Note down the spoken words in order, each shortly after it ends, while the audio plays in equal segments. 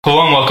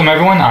Hello and welcome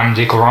everyone, I'm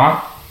Jake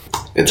Laurent.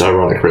 It's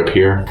Ironic Rip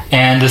here.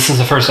 And this is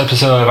the first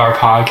episode of our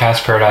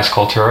podcast, Paradise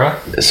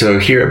Cultura. So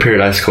here at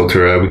Paradise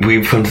Cultura,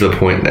 we've come to the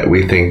point that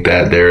we think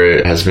that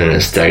there has been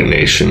a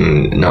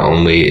stagnation not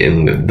only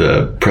in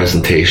the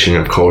presentation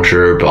of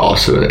culture, but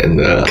also in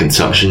the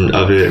consumption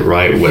of it,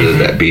 right? Whether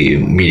that be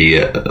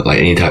media, like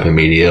any type of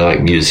media,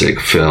 like music,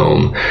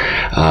 film,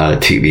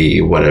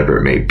 TV, whatever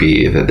it may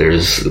be, that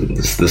there's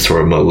this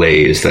sort of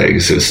malaise that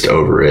exists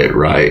over it,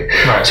 right?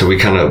 So we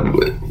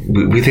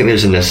think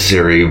there's a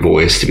necessary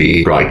voice to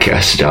be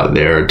broadcasted out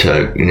there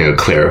to,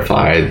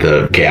 clarify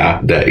the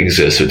gap that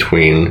exists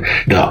between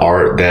the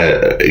art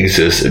that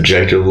exists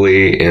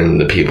objectively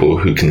and the people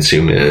who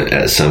consume it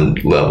at some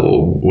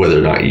level, whether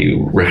or not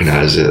you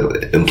recognize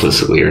it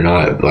implicitly or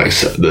not, like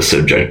the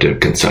subjective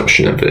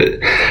consumption of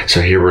it.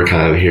 So here we're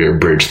kind of here to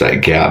bridge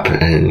that gap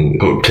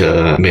and hope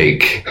to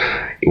make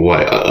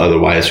what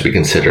otherwise would be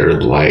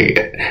considered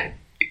like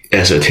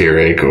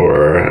esoteric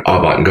or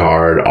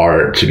avant-garde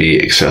art to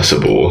be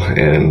accessible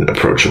and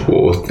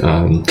approachable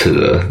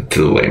to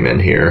the layman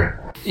here.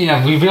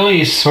 Yeah, we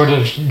really sort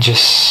of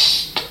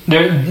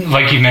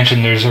like you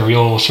mentioned, there's a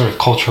real sort of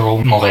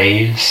cultural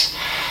malaise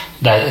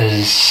that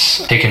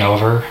has taken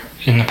over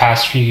in the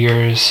past few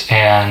years,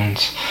 and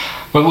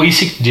what we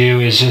seek to do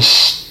is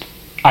just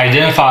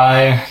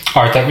identify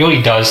art that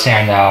really does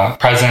stand out,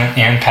 present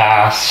and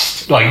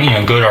past,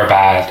 good or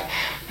bad,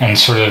 and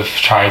sort of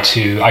try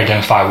to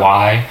identify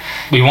why.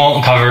 We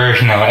won't cover,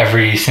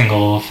 every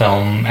single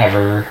film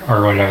ever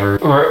or whatever.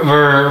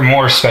 We're a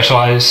more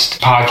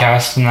specialized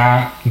podcast than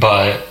that,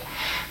 but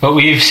what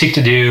we seek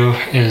to do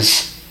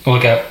is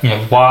look at,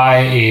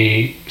 why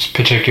a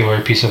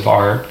particular piece of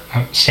art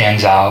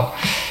stands out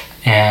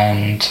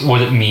and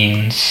what it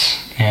means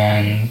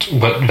and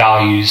what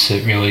values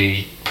it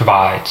really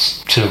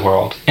provides to the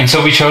world. And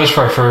so we chose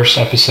for our first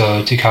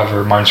episode to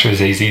cover Martin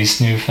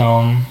Scorsese's new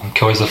film,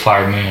 Killers of the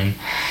Flower Moon,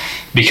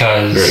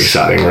 because... Very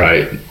exciting,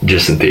 right?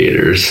 Just in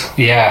theaters.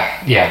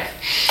 Yeah.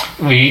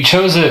 We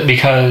chose it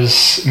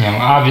because,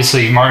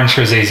 obviously Martin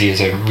Scorsese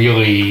is a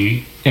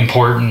really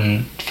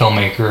important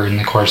filmmaker in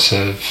the course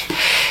of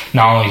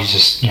not only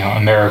just,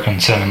 American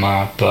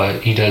cinema,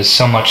 but he does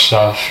so much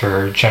stuff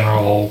for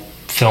general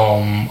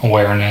film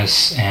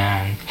awareness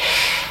and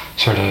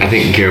sort of... I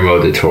think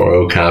Guillermo del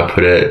Toro kind of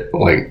put it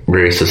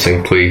very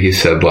succinctly. He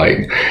said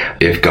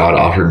if God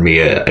offered me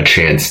a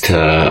chance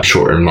to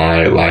shorten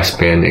my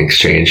lifespan in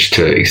exchange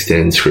to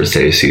extend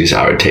Scorsese's,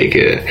 I would take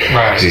it.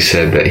 Right. He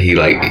said that he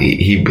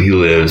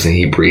lives and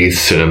he breathes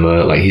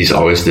cinema. He's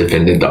always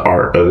defended the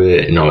art of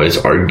it and always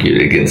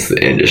argued against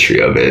the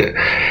industry of it.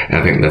 And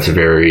I think that's a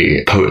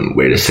very potent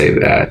way to say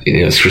that.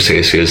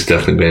 Scorsese has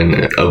definitely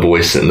been a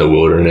voice in the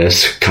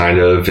wilderness, kind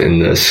of in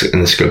the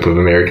scope of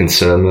American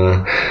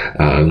cinema.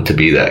 To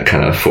be that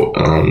kind of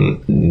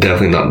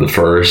definitely not the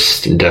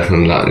first,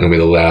 definitely not going to be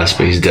the last,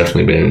 but he's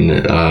definitely been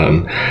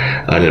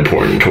an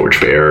important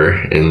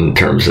torchbearer in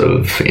terms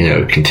of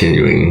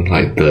continuing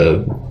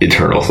the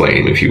eternal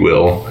flame, if you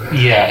will.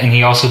 Yeah, and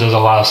he also does a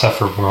lot of stuff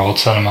for world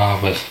cinema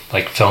with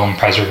film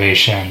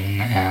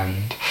preservation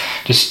and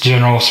just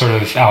general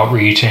sort of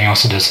outreach, and he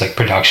also does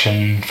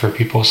production for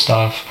people's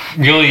stuff.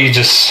 Really,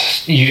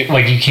 just you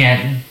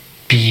can't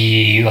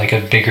be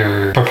a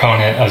bigger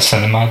proponent of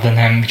cinema than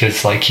him,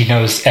 because he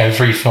knows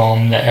every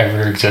film that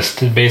ever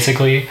existed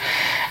basically,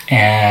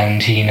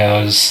 and he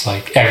knows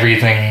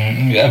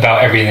everything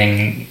about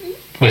everything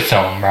with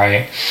film,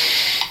 right?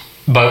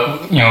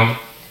 But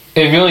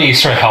it really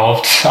sort of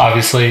helped,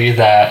 obviously,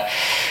 that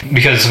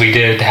because we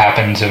did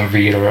happen to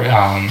read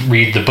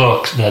the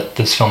book that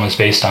this film is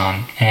based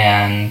on,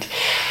 and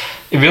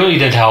it really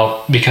did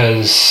help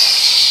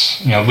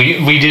because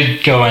we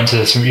did go into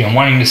this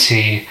wanting to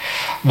see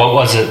what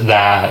was it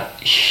that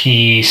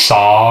he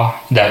saw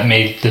that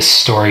made this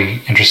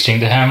story interesting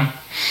to him.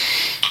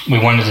 We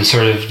wanted to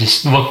sort of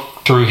just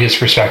look through his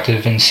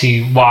perspective and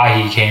see why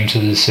he came to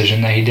the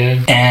decision that he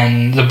did.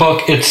 And the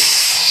book,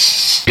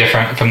 it's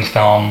different from the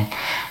film,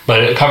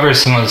 but it covers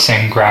some of the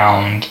same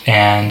ground,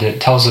 and it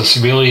tells this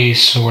really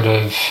sort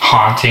of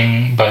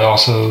haunting but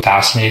also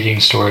fascinating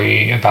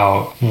story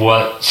about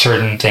what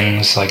certain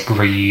things like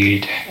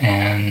greed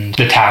and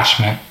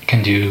detachment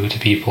can do to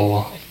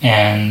people,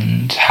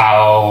 and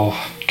how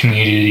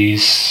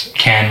communities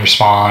can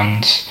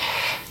respond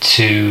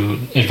to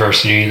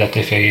adversity that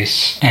they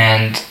face.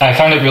 And I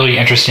found it really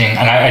interesting,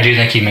 and I do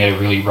think he made a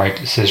really right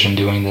decision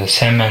doing this.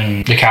 Him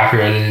and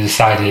DiCaprio, they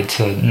decided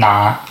to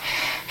not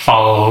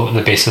follow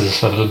the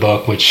basis of the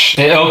book, which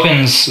it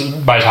opens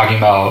by talking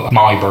about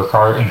Molly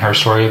Burkhart and her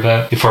story a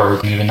bit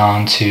before moving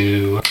on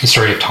to the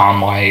story of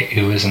Tom White,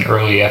 who was an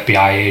early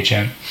FBI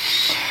agent.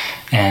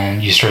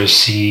 And you sort of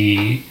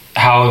see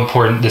how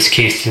important this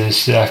case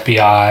is to the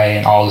FBI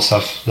and all the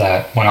stuff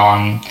that went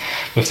on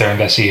with their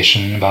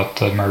investigation about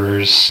the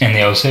murders in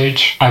the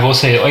Osage. I will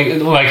say,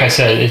 like I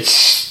said,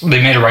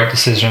 they made a right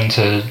decision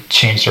to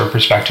change their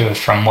perspective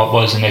from what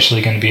was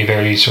initially going to be a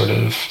very sort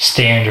of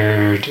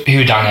standard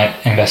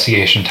whodunit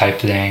investigation type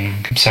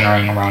thing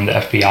centering around the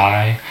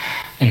FBI,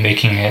 and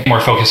making it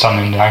more focused on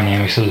the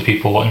dynamics of the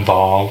people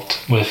involved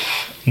with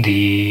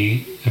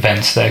the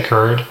events that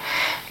occurred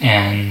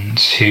and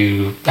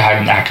who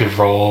had an active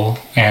role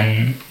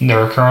in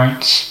their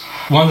occurrence.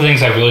 One of the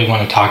things I really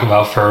want to talk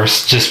about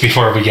first, just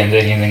before we get into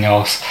anything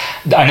else,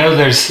 I know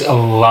there's a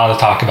lot of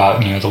talk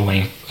about, the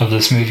length of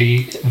this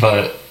movie,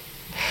 but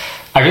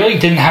I really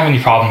didn't have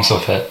any problems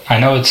with it. I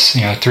know it's,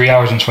 3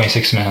 hours and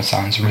 26 minutes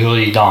sounds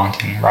really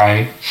daunting,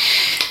 right?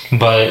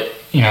 But,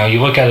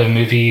 you look at a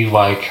movie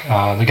like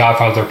The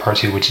Godfather Part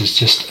 2, which is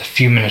just a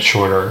few minutes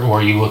shorter,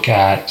 or you look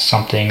at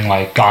something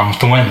like Gone with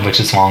the Wind, which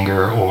is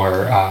longer,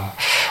 or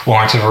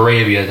Lawrence of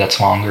Arabia, that's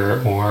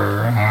longer,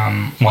 or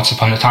Once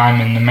Upon a Time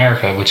in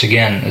America, which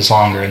again is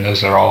longer, and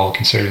those are all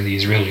considered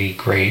these really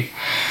great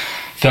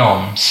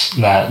films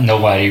that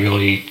nobody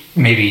really,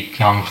 maybe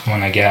Gone with the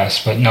Wind, I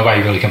guess, but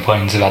nobody really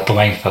complains about the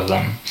length of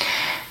them.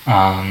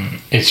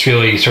 It's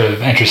really sort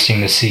of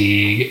interesting to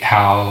see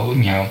how,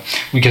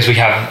 because we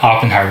have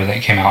Oppenheimer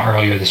that came out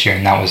earlier this year,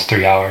 and that was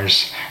 3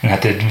 hours, and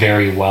that did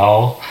very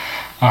well.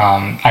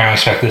 I don't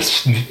expect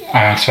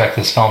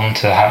this film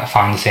to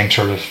find the same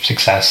sort of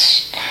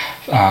success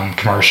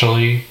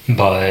commercially,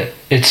 but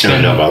it's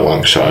been not by a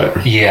long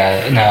shot.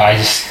 Yeah,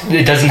 no,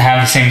 it doesn't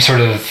have the same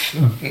sort of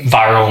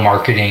viral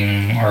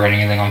marketing or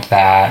anything like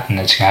that, and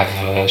it's gonna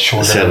have a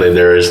shorter. Sadly,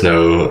 there is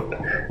no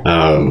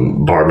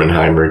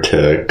Barbenheimer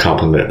to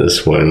complement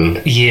this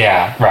one.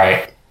 Yeah,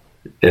 right.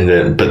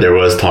 But there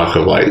was talk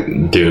of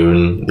like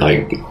Dune,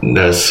 like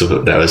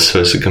that was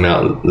supposed to come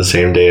out the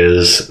same day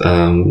as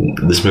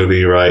this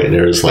movie, right? And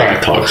there was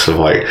like talks of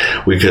like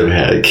we could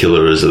have had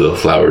Killers of the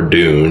Flower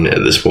Dune at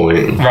this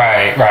point.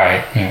 Right.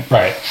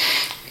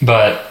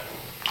 But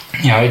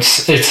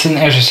it's an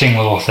interesting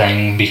little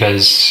thing,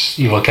 because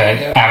you look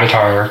at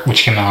Avatar,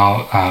 which came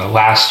out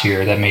last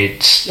year, that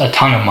made a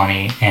ton of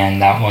money,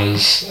 and that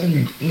was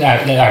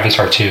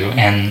Avatar 2,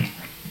 and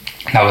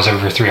that was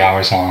over 3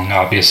 hours long,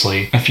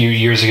 obviously. A few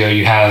years ago,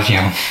 you have,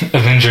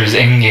 Avengers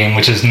Endgame,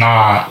 which is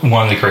not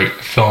one of the great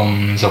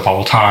films of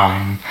all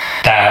time.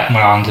 That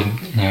went on to,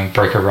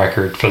 break a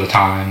record for the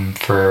time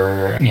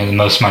for, the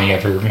most money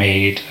ever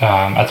made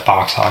at the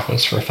box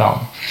office for a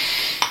film.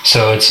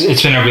 So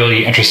it's been a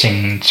really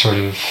interesting sort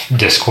of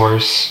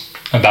discourse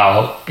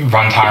about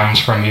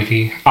runtimes for a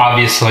movie.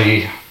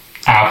 Obviously,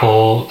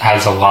 Apple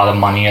has a lot of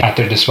money at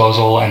their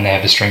disposal, and they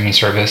have a streaming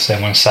service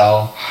they want to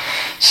sell,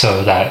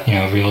 so that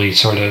really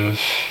sort of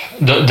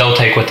they'll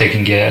take what they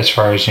can get as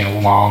far as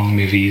long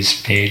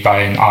movies made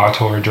by an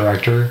auteur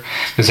director,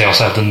 because they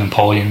also have the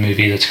Napoleon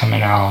movie that's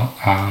coming out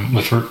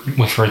with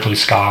Ridley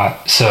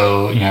Scott.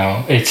 So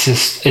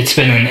it's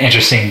been an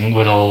interesting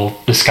little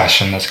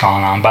discussion that's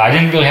gone on, but I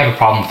didn't really have a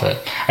problem with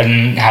it. I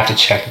didn't have to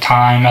check the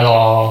time at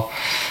all.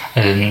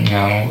 I didn't,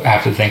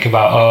 have to think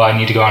about, I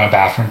need to go on a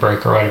bathroom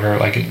break or whatever.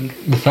 Like,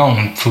 the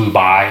film flew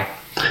by.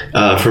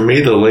 For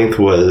me, the length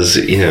was,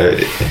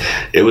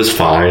 it was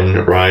fine,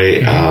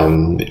 right?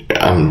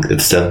 Mm-hmm.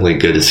 It's definitely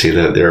good to see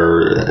that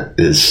there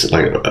is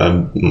like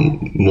a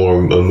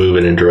move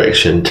in a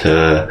direction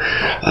to,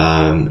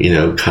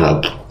 kind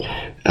of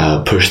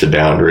push the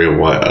boundary of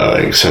what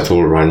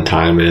acceptable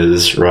runtime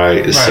is,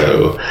 right?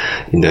 So,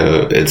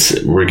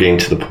 we're getting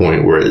to the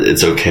point where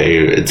it's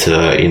okay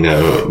to,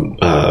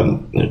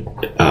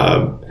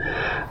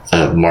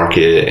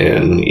 market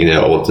and,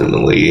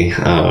 ultimately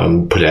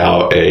put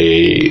out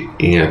a,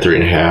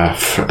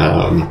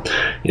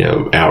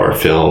 3.5, hour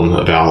film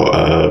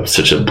about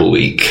such a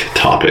bleak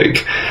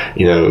topic.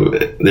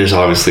 There's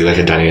obviously like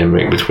a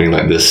dynamic between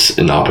like this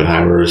and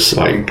Oppenheimer's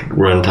like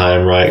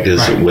runtime, right?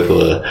 Because with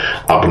the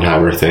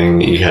Oppenheimer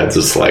thing, you had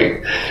this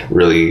like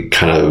really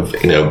kind of,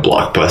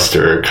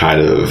 blockbuster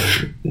kind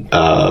of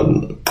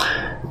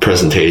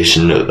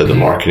presentation of the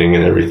marketing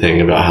and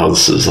everything about how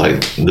this is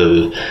like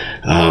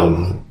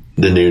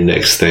the new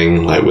next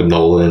thing, like with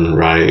Nolan,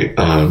 right?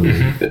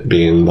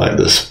 Being like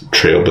this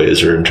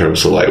trailblazer in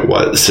terms of like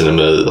what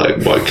cinema,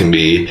 like what can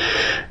be,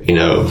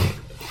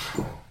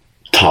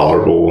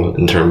 tolerable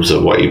in terms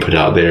of what you put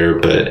out there.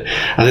 But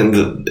I think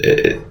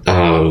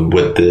that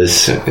with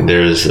this,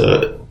 there's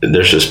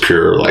just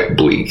pure like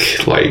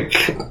bleak, like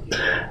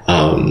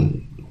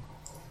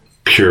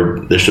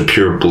there's a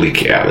pure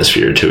bleak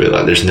atmosphere to it.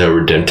 Like there's no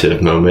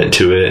redemptive moment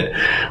to it,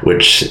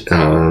 which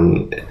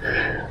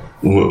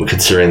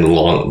considering the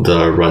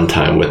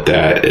runtime with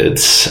that,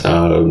 it's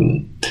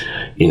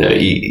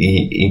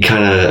you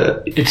kind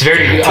of, it's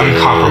very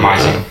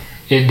uncompromising.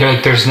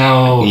 There's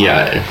no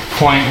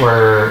point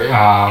where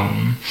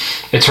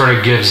it sort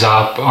of gives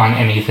up on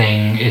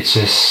anything. It's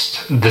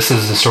just, this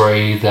is the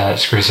story that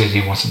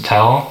Scorsese wants to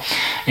tell,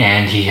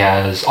 and he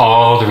has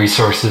all the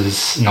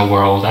resources in the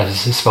world at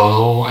his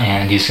disposal,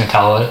 and he's going to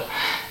tell it.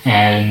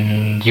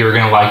 And you're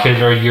going to like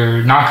it or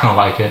you're not going to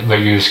like it, but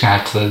you're just going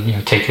to have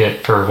to take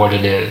it for what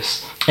it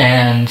is.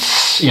 And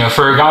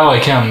for a guy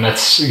like him,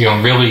 that's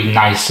really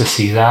nice to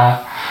see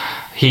that.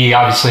 he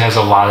obviously has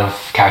a lot of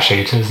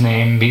cachet to his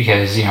name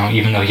because, you know,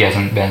 even though he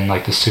hasn't been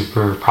like the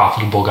super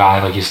profitable guy,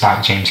 like he's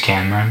not James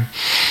Cameron,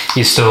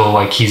 he's still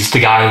like, he's the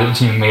guy that,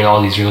 you know, made all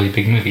these really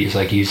big movies.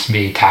 Like he's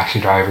made Taxi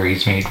Driver,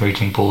 he's made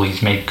Raging Bull,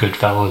 he's made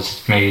Goodfellas,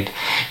 he's made, you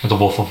know, The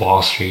Wolf of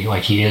Wall Street.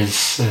 Like he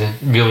is a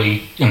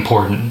really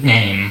important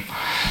name.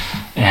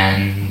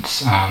 And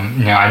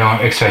you know, I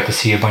don't expect to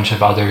see a bunch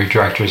of other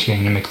directors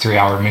getting to make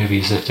 3-hour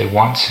movies if they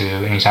want to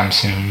anytime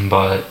soon,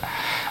 but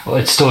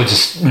it's still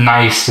just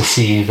nice to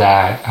see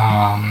that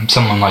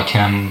someone like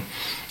him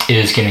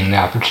is getting the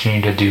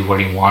opportunity to do what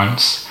he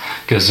wants,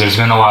 because there's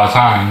been a lot of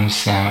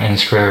times, you know, in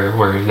his career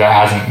where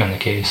that hasn't been the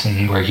case,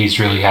 and where he's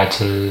really had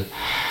to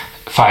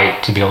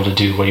fight to be able to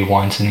do what he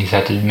wants, and he's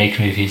had to make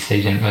movies that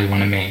he didn't really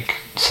want to make.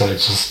 So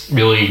it's just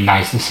really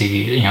nice to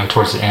see, you know,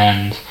 towards the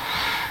end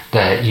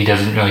that he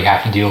doesn't really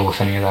have to deal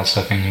with any of that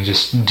stuff and he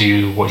just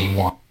do what he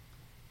wants.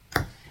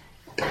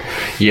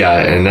 Yeah,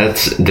 and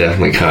that's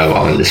definitely kind of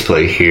on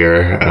display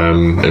here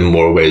in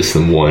more ways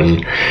than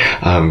one,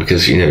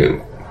 because, you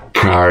know,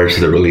 prior to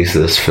the release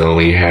of this film,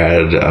 he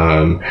had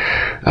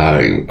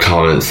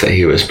comments that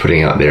he was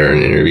putting out there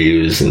in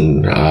interviews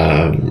and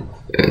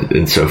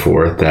so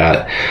forth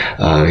that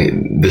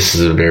this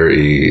is a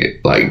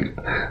very like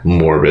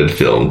morbid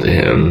film to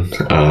him,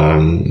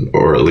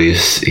 or at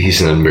least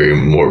he's in a very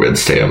morbid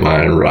state of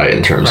mind, right,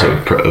 in terms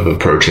of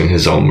approaching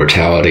his own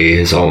mortality,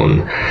 his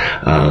own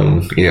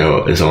you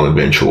know, his own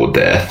eventual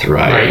death,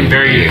 right?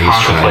 Very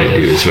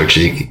contemplative.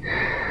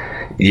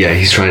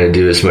 He's trying to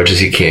do as much as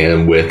he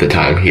can with the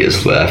time he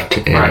has left,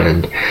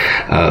 and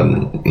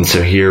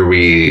so here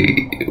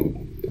we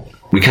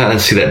kind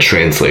of see that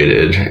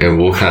translated, and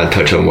we'll kind of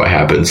touch on what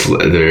happens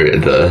there,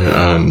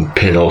 the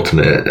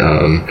penultimate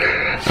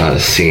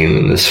scene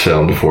in this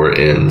film before it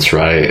ends,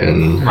 right?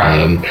 And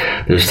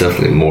there's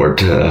definitely more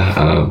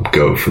to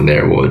go from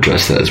there. We'll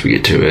address that as we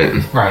get to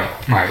it. Right.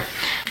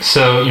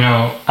 So, you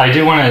know, I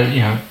do want to, you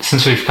know,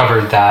 since we've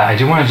covered that, I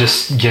do want to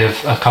just give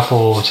a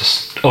couple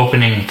just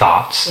opening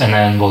thoughts, and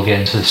then we'll get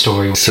into the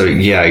story. So,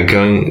 yeah,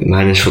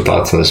 my initial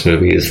thoughts on this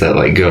movie is that,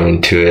 like,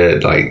 going to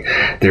it, like,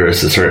 there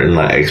was a certain,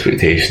 like,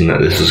 expectation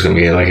that this was going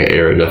to be, like, an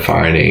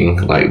era-defining,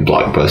 like,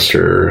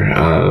 blockbuster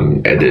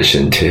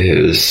addition to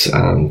his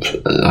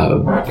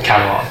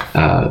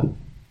catalog.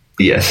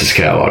 Yes, his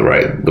catalog,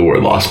 right? The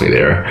word lost me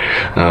there.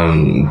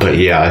 But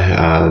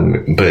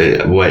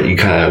what you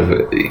kind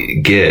of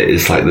get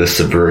is like this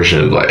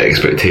subversion of like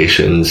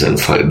expectations, and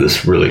it's like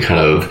this really kind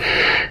of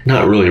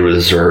not really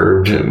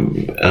reserved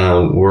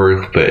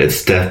work, but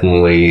it's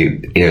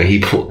definitely, you know,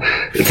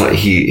 it's like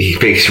he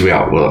fakes you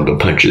out with the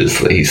punches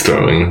that he's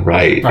throwing,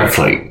 right? It's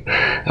like,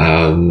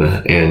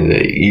 and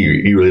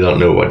you really don't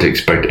know what to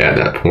expect at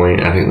that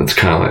point. I think that's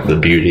kind of like the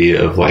beauty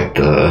of like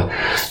the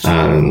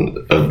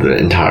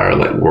entire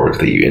like work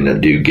that you end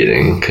up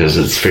getting, because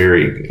it's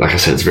very, like I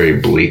said, it's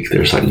very bleak.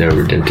 There's like no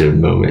redemptive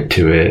moment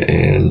to it,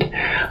 and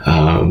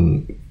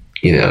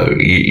you know,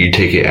 you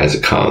take it as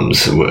it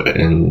comes,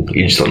 and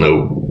you just don't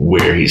know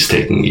where he's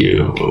taking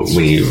you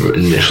when you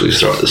initially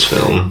start this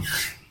film.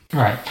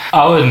 Right.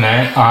 I'll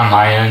admit, on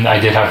my end, I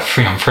did have,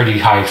 you know, pretty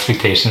high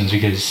expectations,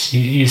 because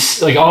you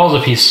like all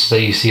the pieces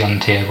that you see on the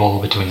table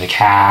between the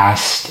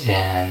cast,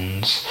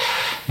 and,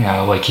 you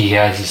know, like he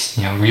has this,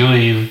 you know,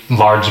 really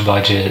large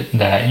budget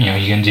that, you know,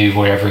 he can do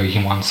whatever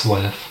he wants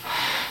with,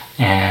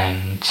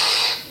 and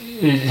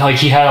like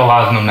he had a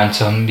lot of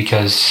momentum,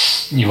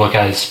 because you look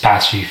at his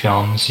past few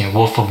films, you know,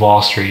 Wolf of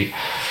Wall Street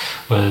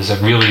was a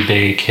really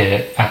big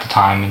hit at the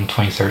time in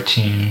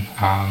 2013.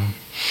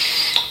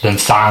 Then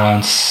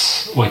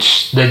Silence,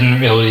 which didn't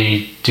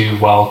really do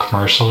well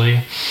commercially,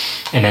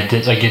 and it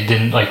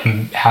didn't like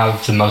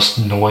have the most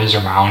noise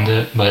around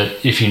it.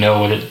 But if you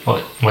know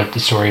what the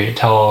story it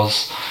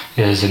tells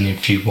is, and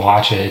if you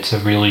watch it, it's a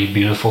really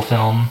beautiful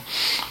film.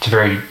 It's a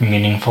very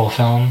meaningful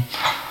film.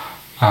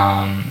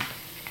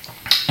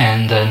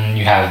 And then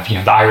you have, you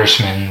know, The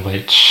Irishman,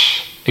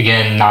 which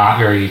again, not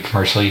very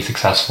commercially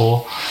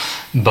successful,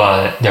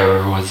 but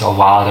there was a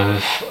lot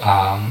of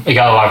it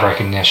got a lot of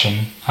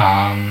recognition,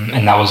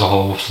 and that was a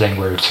whole thing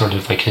where it's sort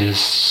of like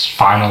his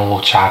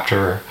final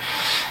chapter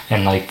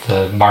in like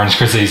the Martin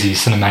Scorsese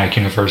cinematic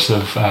universe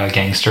of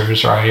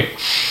gangsters, right?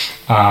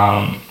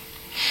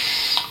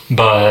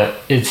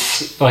 But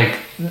it's like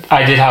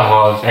I did have a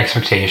lot of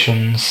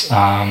expectations.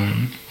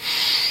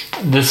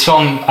 This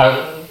film,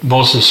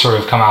 we'll just sort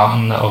of come out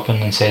in the open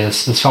and say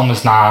this film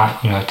is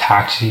not, you know,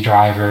 Taxi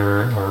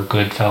Driver or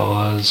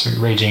Goodfellas or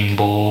Raging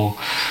Bull,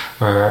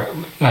 or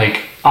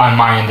like on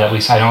my end at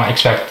least, I don't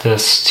expect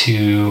this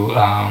to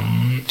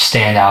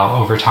stand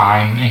out over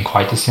time in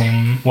quite the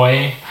same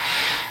way,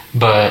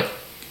 but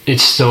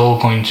it's still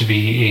going to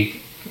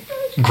be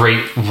a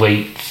great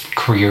late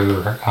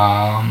career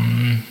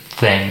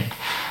thing,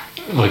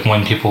 like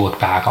when people look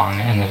back on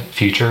it in the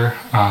future,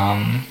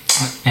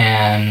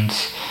 and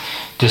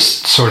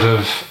just sort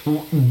of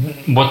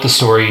what the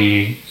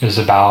story is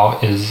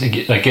about is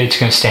like it's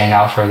going to stand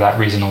out for that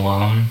reason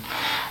alone.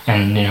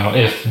 And, you know,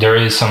 if there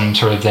is some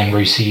sort of thing where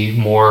you see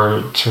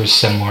more sort of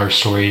similar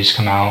stories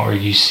come out, or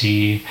you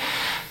see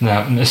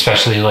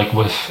especially like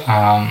with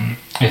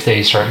if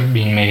they start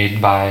being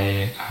made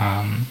by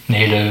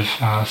native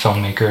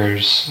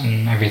filmmakers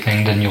and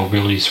everything, then you'll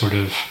really sort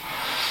of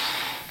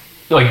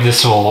like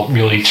this will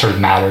really sort of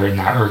matter in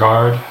that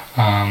regard.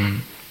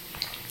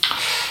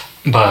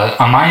 But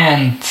on my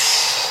end,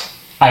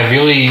 I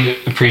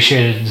really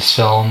appreciated this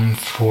film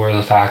for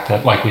the fact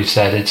that, like we've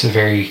said, it's a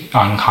very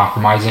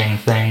uncompromising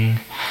thing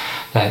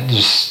that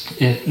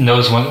just it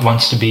knows what it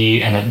wants to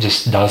be and it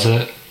just does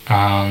it.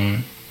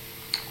 And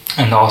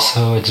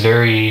also, it's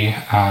very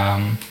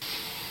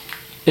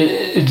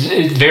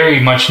it very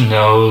much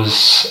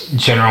knows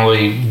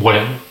generally what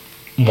it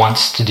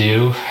wants to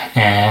do,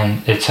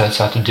 and it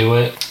sets out to do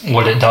it.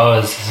 What it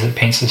does is it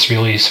paints this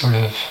really sort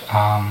of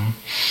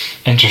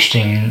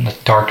interesting,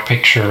 like, dark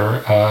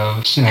picture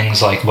of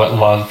things like what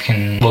love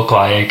can look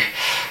like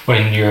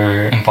when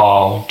you're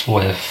involved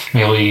with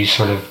really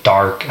sort of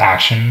dark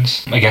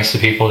actions against the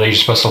people that you're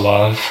supposed to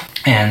love.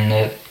 And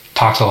it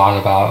talks a lot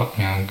about,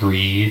 you know,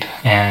 greed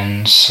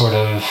and sort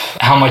of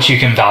how much you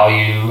can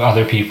value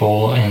other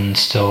people and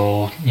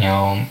still, you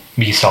know,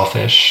 be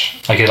selfish.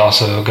 Like, it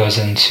also goes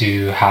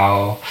into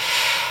how,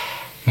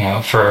 you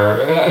know,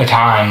 for a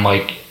time,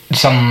 like,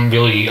 some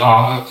really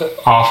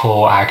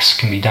awful acts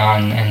can be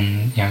done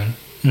and, you know,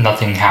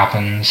 nothing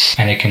happens,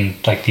 and it can,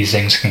 like, these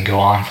things can go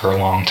on for a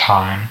long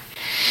time.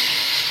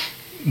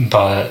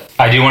 But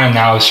I do want to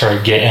now sort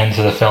of get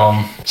into the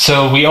film.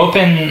 So we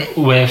open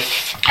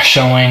with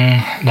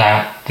showing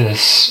that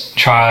this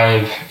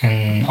tribe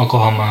in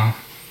Oklahoma,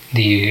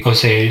 the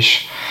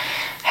Osage,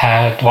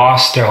 had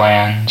lost their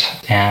land,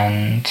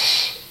 and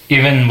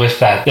even with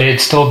that, they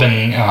had still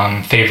been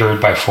favored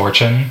by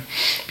fortune,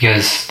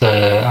 because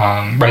the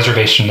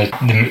reservation that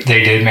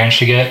they did manage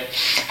to get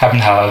happened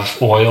to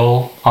have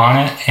oil on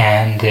it,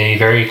 and they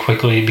very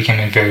quickly became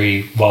a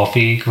very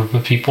wealthy group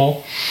of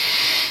people.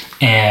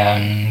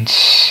 And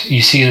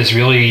you see this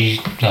really,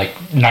 like,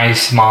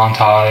 nice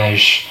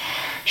montage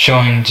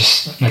showing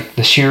just, like,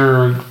 the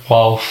sheer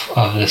wealth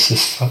of this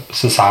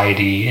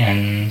society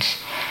and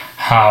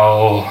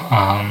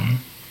how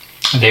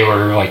they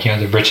were, like, you know,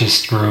 the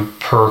richest group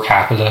per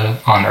capita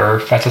on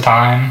Earth at the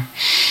time,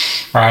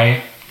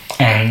 right?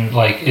 And,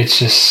 like, it's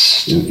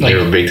just like, they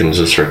were victims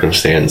of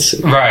circumstance,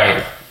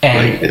 right?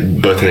 And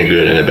like, both in a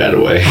good and a bad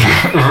way.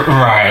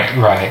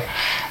 right.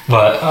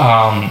 But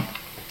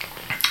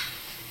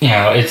you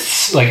know,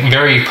 it's, like,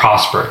 very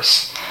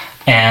prosperous.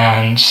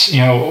 And, you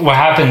know, what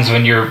happens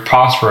when you're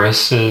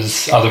prosperous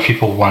is other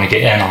people want to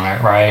get in on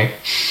it, right?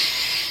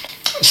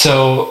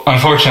 So,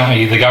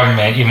 unfortunately, the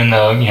government, even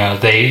though, you know,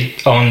 they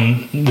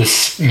own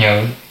this, you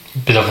know,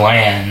 bit of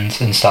land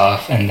and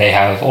stuff, and they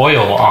have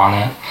oil on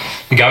it,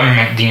 the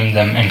government deemed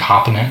them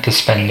incompetent to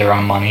spend their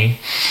own money.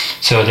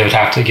 So they would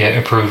have to get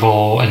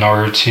approval in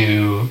order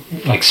to,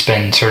 like,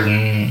 spend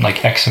certain,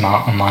 like, X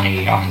amount of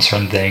money on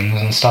certain things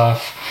and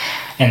stuff.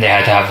 And they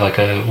had to have, like,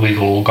 a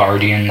legal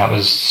guardian that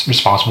was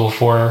responsible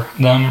for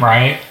them,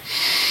 right?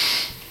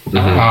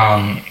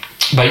 Mm-hmm.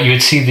 But you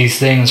would see these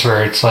things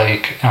where it's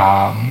like,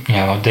 you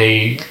know,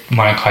 they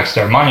want to collect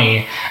their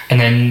money,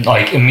 and then,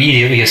 like,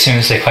 immediately as soon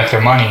as they collect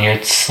their money,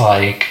 it's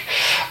like,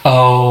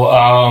 oh,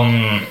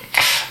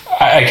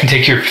 I can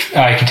take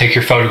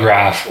your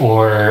photograph,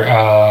 or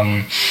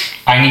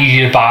I need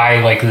you to buy,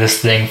 like, this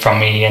thing from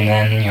me, and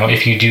then, you know,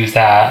 if you do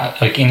that,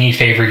 like, any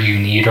favor you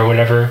need or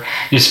whatever,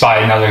 just buy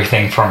another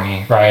thing for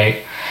me,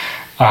 right?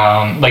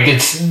 Like,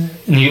 it's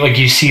like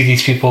you see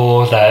these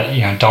people that,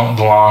 you know, don't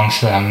belong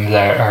to them,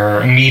 that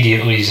are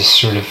immediately just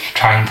sort of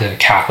trying to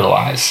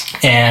capitalize.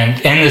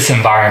 And in this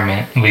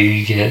environment,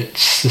 we get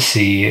to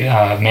see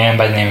a man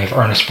by the name of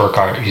Ernest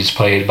Burkhart, who's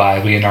played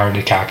by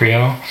Leonardo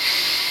DiCaprio,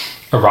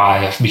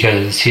 arrive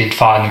because he had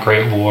fought in the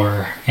Great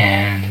War,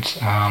 and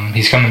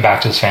he's coming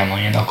back to his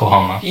family in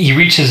Oklahoma. He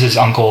reaches his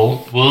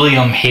uncle,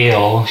 William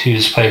Hale,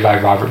 who's played by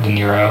Robert De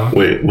Niro.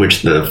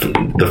 Which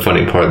the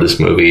funny part of this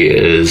movie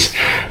is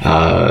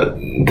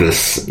in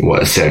his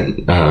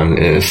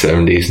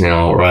 70s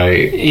now,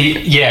 right?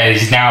 Yeah,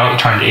 he's now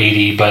turned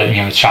 80, but,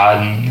 you know,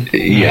 shot in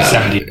the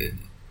 70s.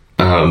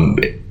 And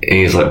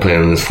he's, like,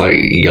 playing this, like,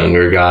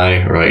 younger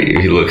guy, right?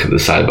 If you look at the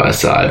side by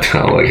side,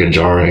 kind of like a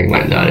jarring,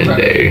 like, night and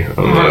day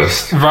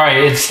almost. Right.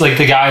 It's like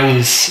the guy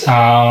is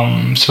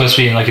supposed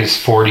to be in, like, his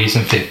 40s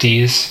and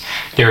 50s.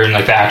 They're in,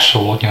 like, the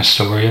actual, you know,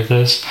 story of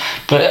this.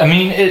 But I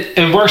mean,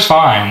 it works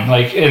fine.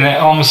 Like, and it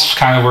almost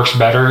kind of works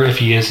better if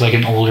he is, like,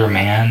 an older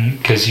man,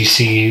 because you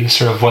see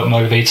sort of what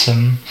motivates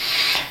him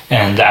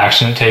and the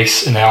action it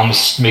takes, and it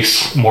almost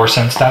makes more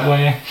sense that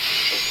way.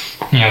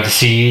 You know, to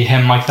see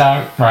him like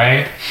that,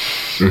 right?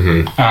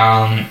 Mm-hmm.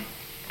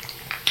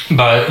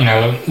 But, you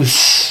know,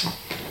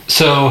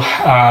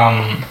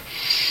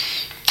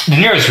 De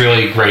Niro is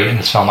really great in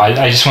this film.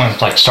 I just want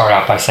to, like, start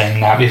out by saying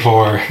that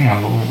before, you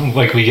know,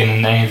 like, we get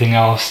into anything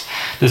else.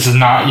 This is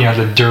not, you know,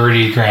 the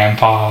dirty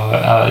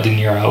grandpa De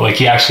Niro. Like,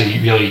 he actually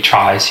really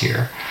tries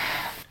here.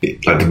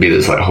 Like, to be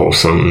this, like,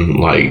 wholesome,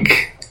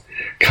 like,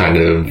 kind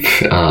of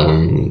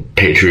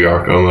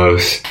patriarch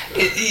almost.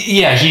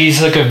 Yeah,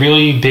 he's like a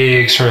really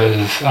big sort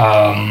of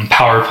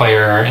power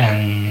player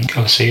in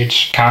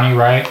Osage County,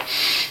 right?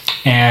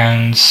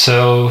 And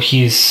so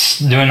he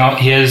has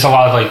a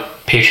lot of like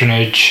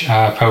patronage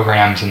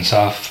programs and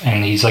stuff,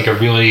 and he's like a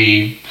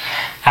really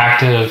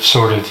active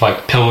sort of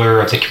like pillar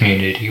of the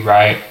community,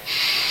 right?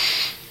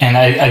 And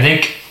I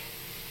think,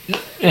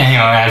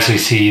 as we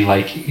see,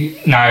 like,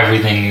 not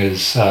everything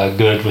is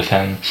good with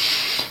him.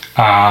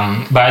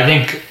 But I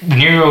think De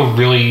Niro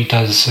really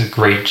does a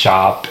great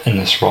job in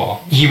this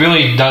role. He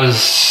really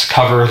does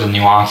cover the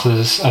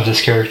nuances of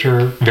this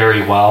character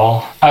very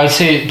well. I would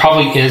say it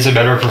probably is a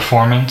better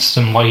performance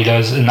than what he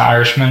does in The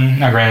Irishman.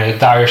 Now, granted,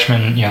 The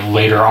Irishman,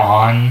 later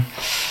on,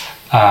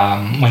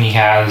 when he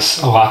has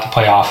a lot to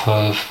play off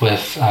of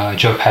with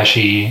Joe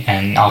Pesci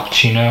and Al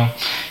Pacino,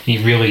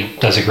 he really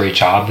does a great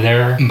job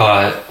there.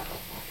 But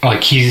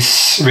like,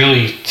 he's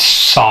really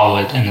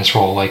solid in this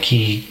role. Like,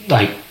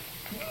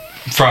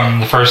 from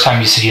the first time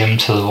you see him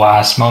to the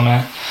last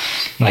moment,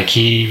 like,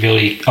 he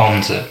really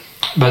owns it.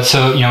 But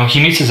so,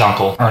 he meets his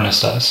uncle,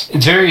 Ernest does.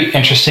 It's very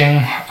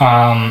interesting,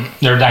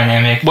 their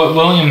dynamic. What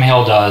William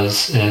Hale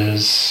does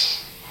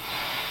is,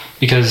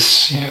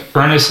 because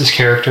Ernest's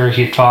character,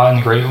 he had fought in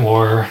the Great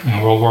War, in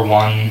World War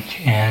I,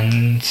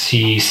 and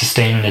he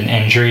sustained an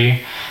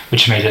injury,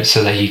 which made it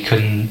so that he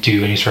couldn't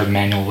do any sort of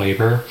manual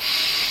labor.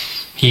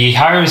 He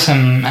hires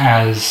him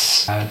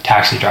as a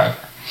taxi driver.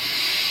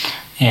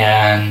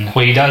 And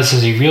what he does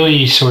is he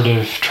really sort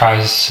of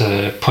tries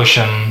to push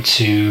him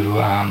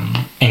to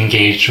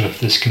engage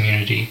with this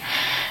community.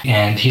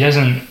 And he does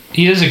a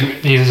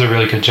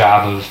really good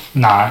job of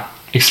not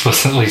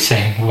explicitly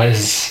saying what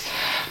his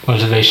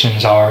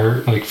motivations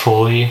are, like,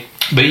 fully.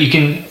 But you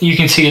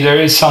can see there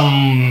is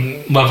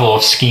some level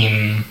of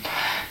scheme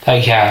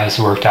that he has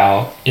worked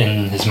out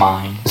in his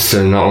mind.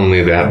 So not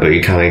only that, but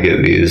you kind of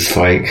get these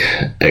like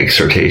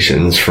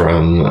exhortations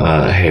from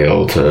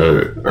Hale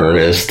to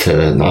Ernest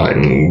to not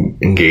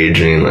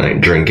engage in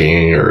like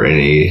drinking or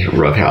any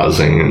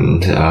roughhousing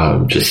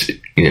and just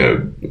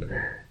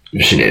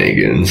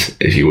shenanigans,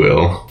 if you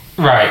will.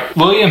 Right.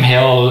 William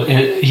Hale,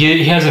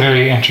 he has a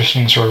very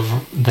interesting sort of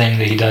thing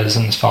that he does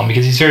in this film,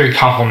 because he's very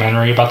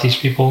complimentary about these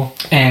people.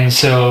 And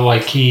so,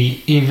 like,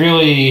 he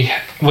really,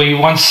 what he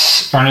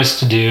wants Ernest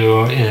to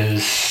do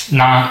is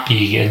not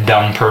be a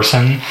dumb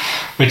person,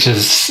 which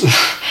is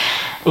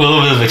a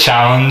little bit of a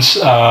challenge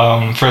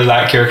for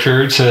that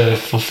character to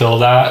fulfill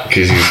that.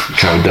 Because he's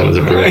kind of dumb as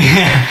a brick.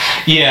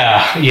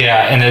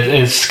 Yeah. And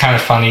it's kind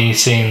of funny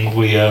seeing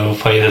Leo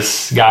play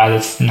this guy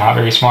that's not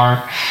very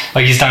smart.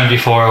 Like, he's done it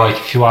before, like,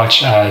 if you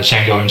watch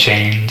Django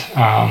Unchained,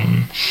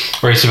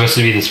 where he's supposed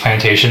to be this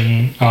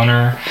plantation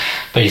owner,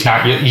 but he's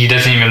not. He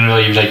doesn't even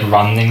really like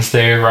run things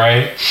there,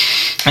 right?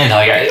 And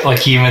like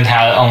he even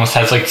almost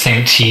has like the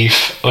same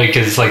teeth, like,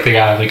 as like the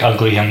guy like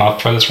ugly him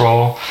up for this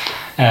role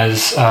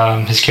as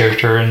his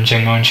character in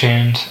Django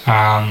Unchained.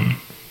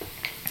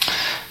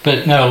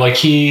 But no, like,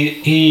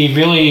 he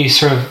really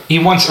sort of, he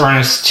wants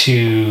Ernest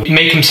to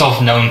make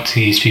himself known to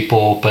these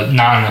people, but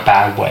not in a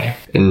bad way.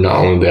 And not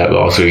only that, but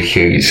also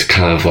he's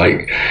kind of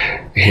like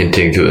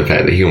hinting to the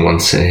fact that he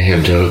wants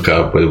him to hook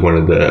up with one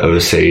of the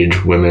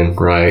Osage women,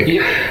 right?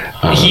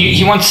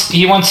 He wants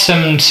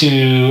him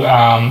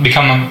to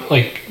become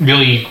like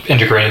really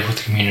integrated with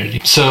the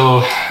community.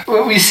 So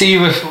what we see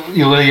with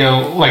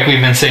Leo, like we've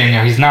been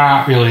saying, he's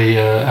not really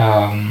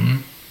a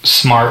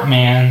smart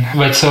man,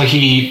 but so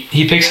he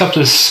picks up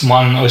this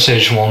one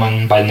Osage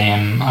woman by the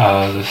name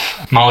of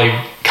Molly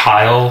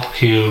Kyle,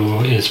 who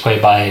is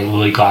played by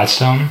Lily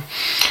Gladstone,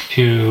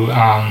 who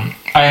I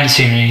hadn't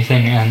seen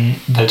anything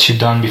that she'd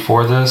done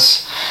before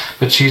this,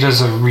 but she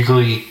does a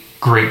really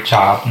great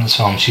job in this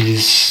film.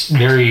 She's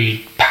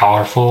very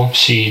powerful.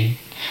 She,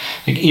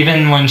 like,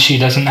 even when she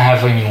doesn't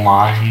have any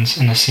lines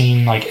in the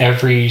scene, like,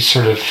 every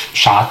sort of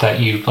shot that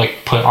you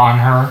like put on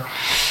her,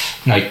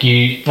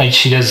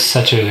 she does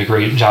such a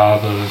great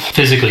job of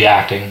physically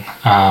acting,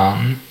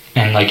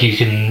 and like, you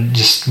can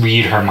just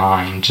read her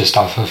mind just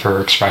off of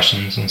her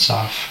expressions and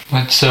stuff.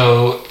 But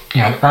so,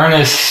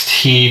 Ernest,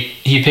 he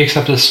picks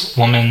up this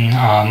woman,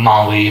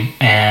 Molly,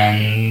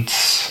 and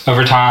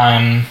over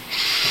time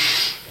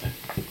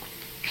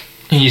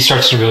he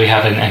starts to really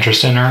have an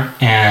interest in her,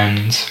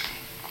 and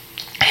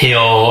Hale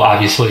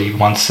obviously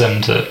wants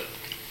them to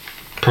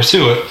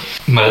pursue it,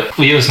 but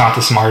Leo's not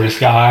the smartest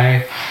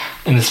guy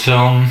in this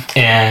film,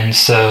 and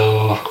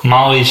so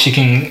Molly, she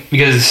can,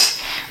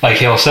 because like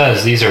Hale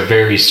says, these are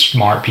very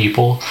smart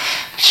people,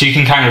 she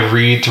can kind of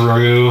read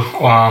through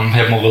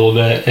him a little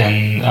bit,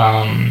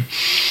 and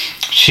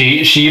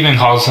she even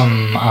calls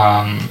him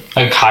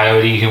a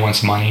coyote who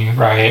wants money,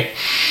 right?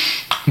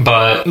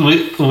 But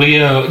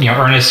Leo,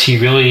 Ernest, he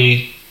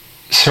really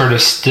sort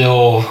of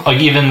still,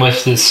 like, even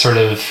with this sort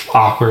of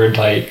awkward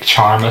like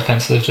charm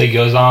offensive that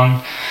goes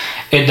on,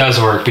 it does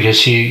work, because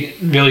she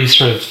really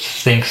sort of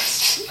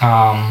thinks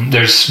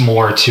there's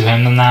more to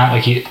him than that.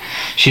 Like,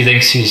 she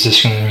thinks he's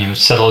just going to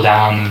settle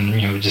down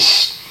and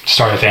just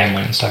start a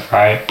family and stuff,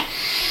 right?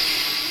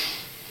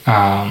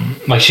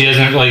 Like she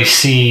doesn't really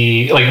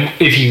see, like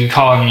if you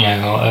call him,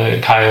 a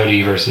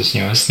coyote versus,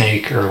 a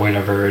snake or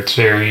whatever, it's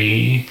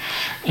very,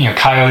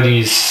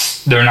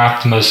 coyotes, they're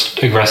not the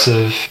most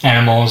aggressive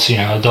animals,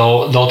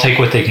 they'll take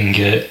what they can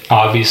get,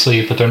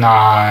 obviously, but they're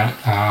not,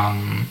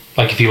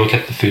 like if you look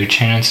at the food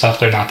chain and stuff,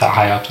 they're not that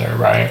high up there,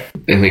 right?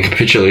 And the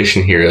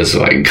capitulation here is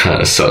like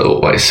kind of subtle,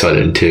 like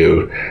sudden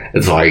too.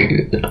 It's like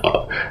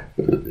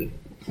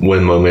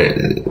one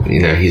moment,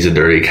 he's a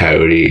dirty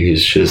coyote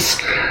who's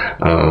just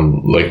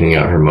looking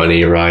at her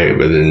money, right?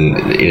 But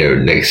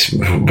then, next,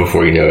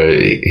 before you know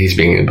it, he's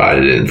being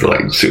invited in for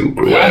like soup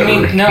or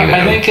whatever.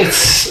 I think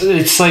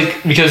it's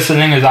like, because the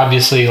thing is,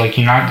 obviously, like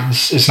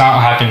it's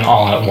not happening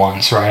all at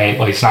once, right?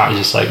 Like it's not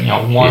just like,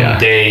 one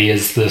day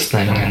is this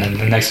thing and then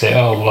the next day,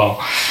 oh,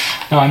 well.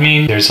 No, I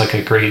mean, there's like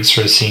a great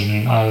sort of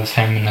scene of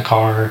him in the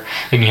car,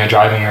 like,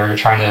 driving her,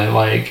 trying to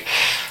like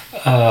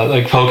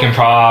poke and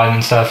prod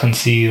and stuff and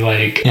see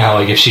like,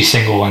 like if she's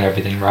single and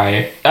everything,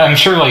 right? I'm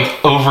sure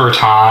like over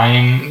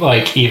time,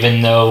 like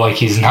even though like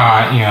he's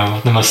not,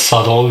 the most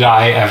subtle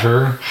guy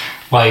ever,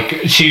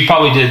 like she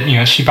probably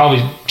did, she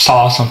probably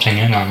saw something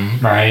in him,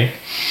 right?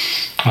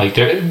 Like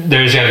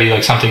there's gotta be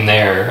like something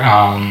there,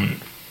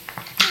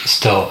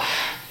 still.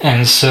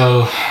 And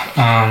so,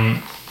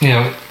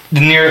 De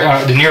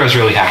Niro's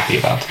really happy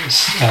about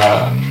this.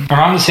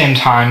 Around the same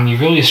time, you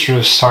really sort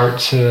of start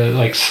to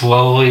like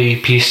slowly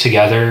piece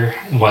together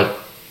what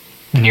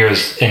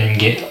Hale's end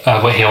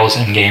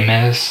game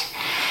is,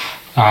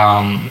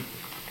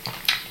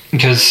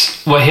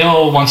 because what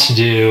Hale wants to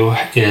do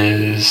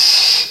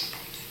is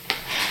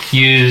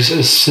use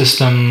a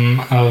system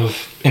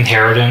of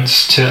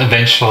inheritance to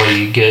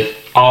eventually get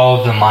all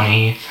of the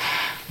money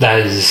that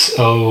is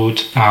owed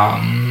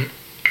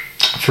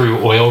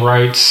through oil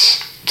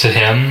rights to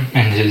him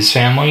and his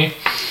family.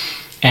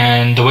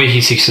 And the way he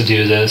seeks to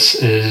do this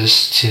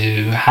is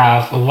to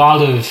have a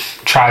lot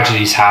of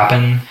tragedies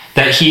happen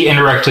that he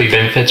indirectly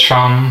benefits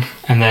from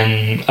and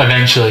then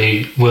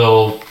eventually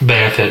will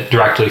benefit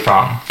directly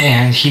from.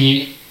 And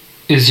he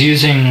is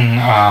using,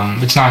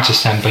 it's not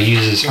just him, but he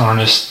uses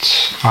Ernest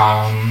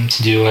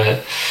to do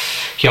it.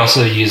 He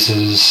also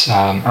uses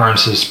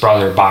Ernest's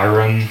brother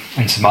Byron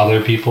and some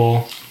other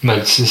people. But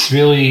it's this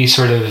really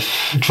sort of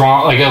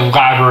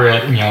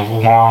elaborate,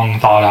 long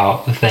thought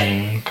out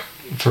thing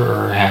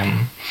for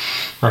him,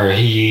 where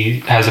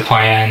he has a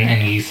plan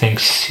and he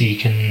thinks he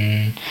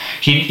can.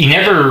 He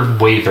never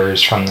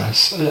wavers from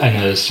this. I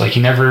noticed, like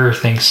he never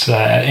thinks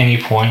that at any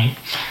point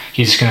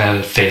he's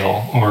gonna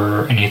fail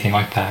or anything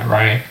like that,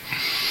 right?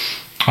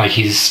 Like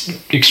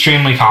he's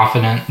extremely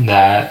confident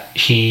that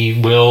he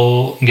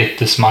will get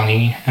this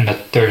money and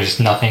that there's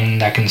nothing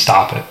that can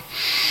stop it.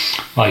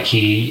 Like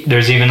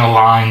there's even a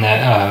line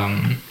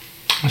that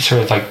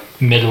sort of like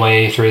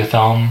midway through the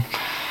film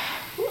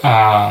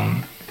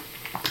that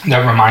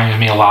reminded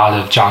me a lot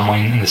of John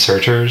Wayne and the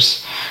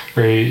Searchers,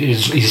 where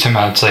he's talking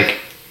about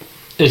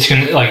it's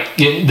gonna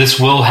this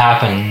will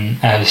happen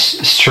as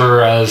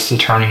sure as the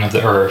turning of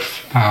the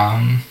earth.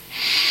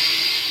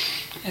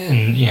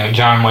 And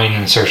John Wayne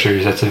and the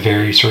Searchers, that's a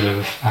very sort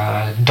of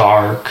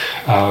dark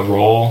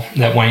role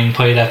that Wayne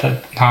played at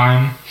that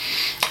time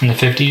in the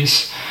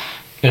 50s.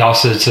 It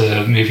also is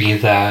a movie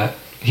that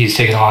he's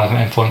taken a lot of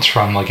influence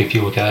from. Like if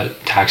you look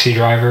at Taxi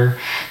Driver,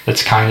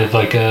 that's kind of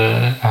like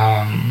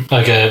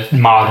a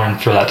modern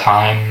for that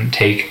time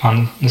take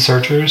on the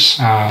Searchers.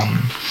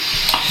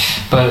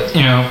 But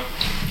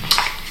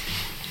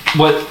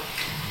what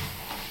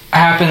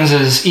happens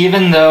is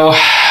even though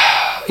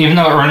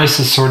Ernest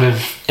is sort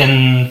of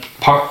in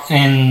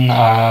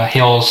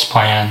Hale's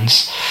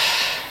plans,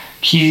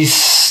 he's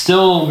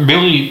still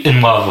really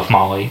in love with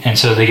Molly, and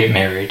so they get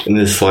married. And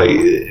this,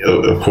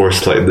 of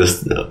course,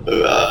 this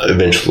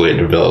eventually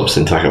develops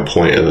into a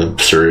point of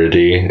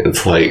absurdity.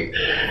 It's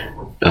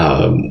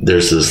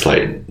there's this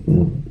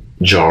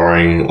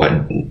jarring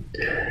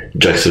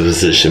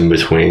juxtaposition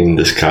between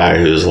this guy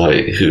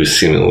who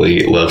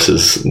seemingly loves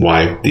his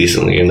wife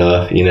decently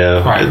enough,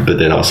 right. But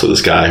then also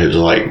this guy who's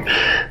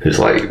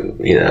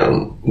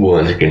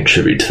willing to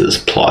contribute to this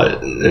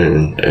plot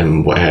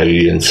and what have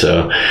you. And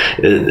so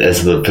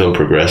as the film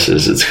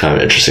progresses, it's kind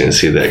of interesting to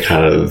see that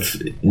kind of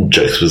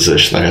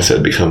juxtaposition, like I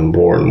said, become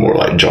more and more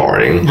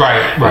jarring.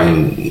 Right.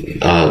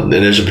 And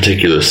there's a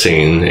particular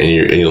scene, and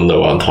you'll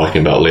know what I'm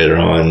talking about later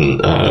on,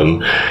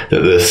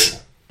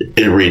 that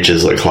it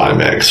reaches a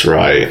climax,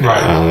 right?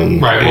 Right.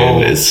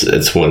 And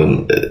it's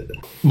one.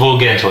 We'll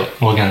get into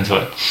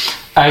it.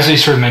 As we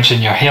sort of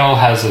mentioned, Hale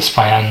has this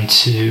plan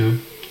to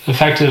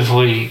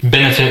effectively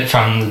benefit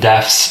from the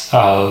deaths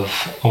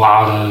of a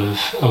lot of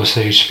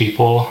Osage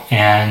people,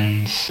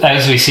 and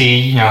as we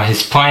see,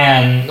 his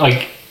plan,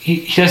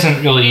 he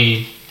doesn't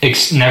really.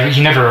 He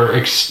never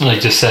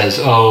just says,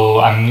 "Oh,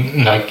 I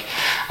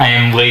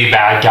am a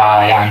bad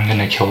guy. I'm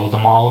gonna kill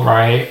them all,"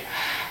 right?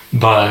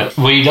 But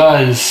what he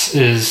does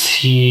is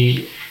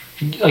he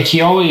like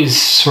he always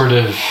sort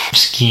of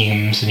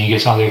schemes and he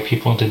gets other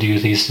people to do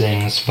these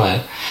things,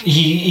 but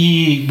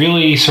he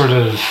really sort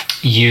of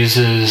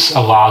uses a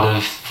lot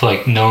of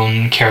like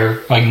known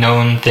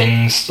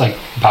things like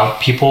about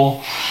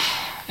people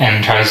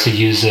and tries to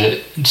use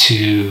it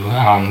to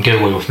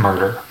get away with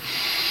murder.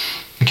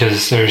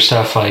 Because there's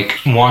stuff like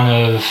one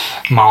of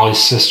Molly's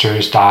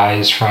sisters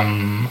dies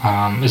from,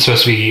 it's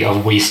supposed to be a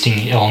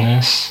wasting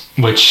illness,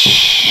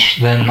 which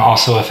then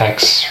also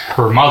affects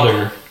her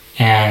mother.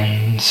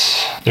 And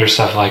there's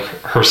stuff like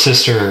her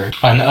sister,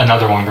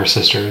 another one of her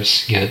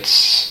sisters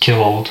gets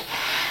killed.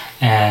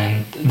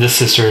 And this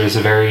sister is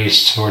a very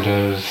sort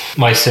of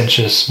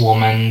licentious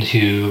woman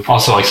who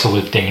also likes to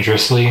live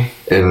dangerously.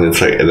 And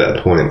it's like at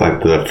that point,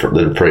 like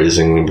the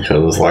phrasing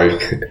becomes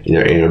like,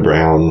 Anna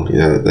Brown,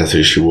 that's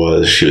who she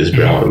was. She was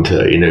bound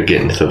to,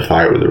 get into the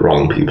fight with the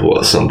wrong people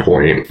at some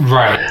point.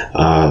 Right.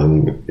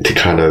 To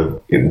kind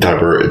of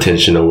divert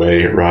attention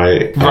away,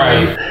 right?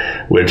 Right.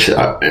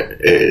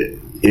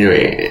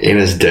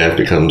 Anna's death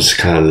becomes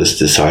kind of this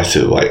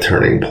decisive, like,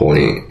 turning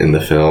point in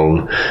the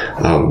film,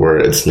 where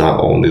it's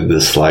not only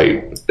this,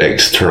 like,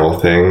 external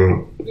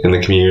thing in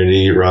the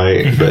community,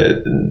 right?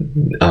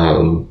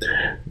 Mm-hmm. But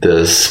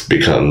this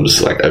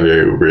becomes, like, a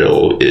very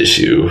real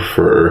issue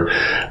for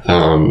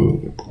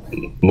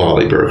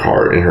Molly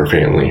Burkhart and her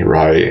family,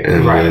 right?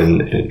 And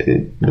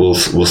then we'll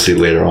see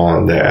later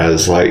on that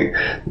as like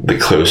the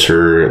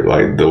closer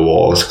like the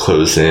walls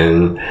close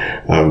in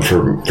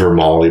for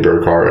Molly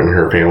Burkhart and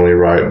her family,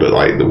 right? But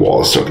like the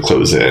walls start to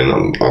close in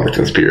on the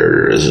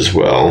conspirators as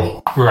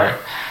well. Right.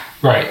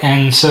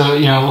 And so,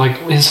 like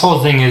his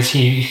whole thing is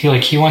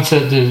he wants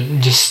it to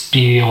just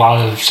be a lot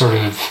of sort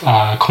of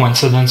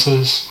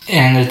coincidences.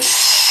 And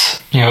it's,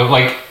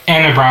 like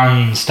Anna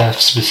Brown's death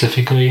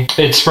specifically,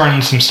 it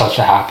spurned some stuff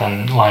to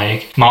happen.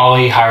 Like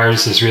Molly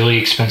hires this really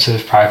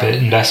expensive private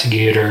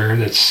investigator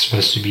that's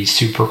supposed to be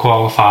super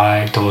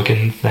qualified to look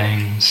into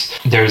things.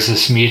 There's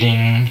this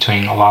meeting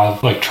between a lot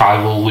of like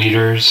tribal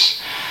leaders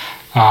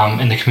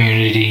in the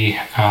community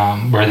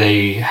where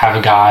they have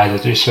a guy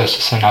that they're supposed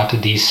to send out to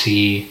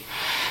DC.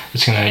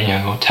 It's going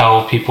to,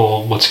 tell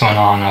people what's going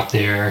on out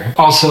there.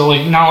 Also,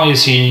 like, not only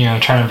is he,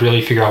 trying to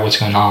really figure out what's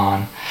going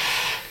on,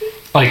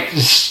 like,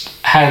 just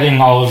having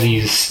all of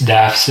these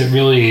deaths, it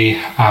really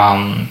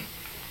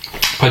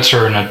puts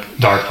her in a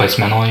dark place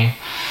mentally.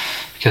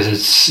 Because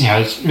it's,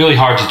 it's really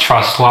hard to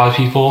trust a lot of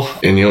people.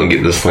 And you don't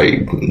get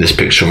this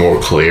picture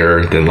more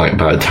clear than, like,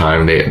 by the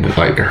time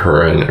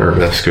her and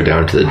Ernest go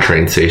down to the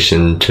train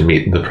station to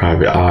meet the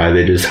private eye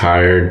they just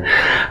hired.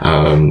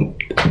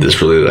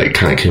 This really, like,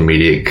 kind of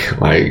comedic,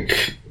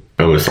 like,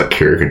 almost like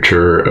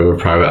caricature of a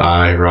private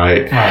eye,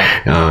 right?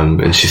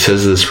 And she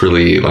says this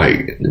really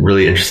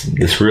interesting,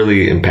 this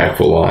really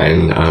impactful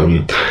line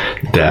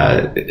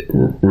that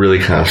really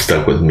kind of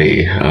stuck with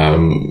me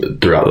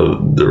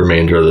throughout the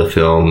remainder of the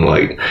film.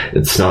 Like,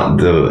 it's not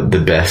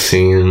the best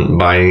scene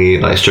by any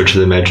like stretch of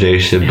the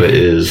imagination, but it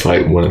is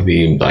like one of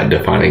the like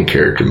defining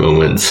character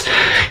moments.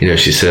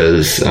 She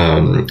says,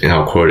 and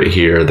I'll quote it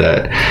here,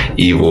 that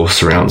evil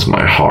surrounds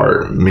my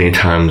heart. Many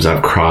times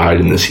I've cried,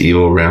 and this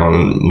evil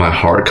around my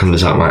heart comes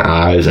out my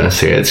eyes, and I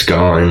say it's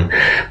gone.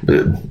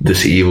 But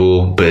this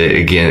evil, but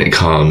again it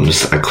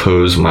comes. I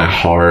close my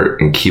heart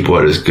and keep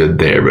what is good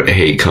there, but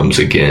hate comes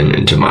again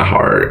into my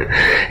heart.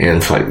 And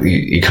it's like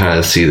you kind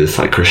of see this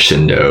like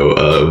crescendo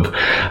of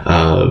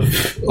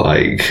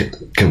like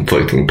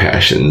conflicting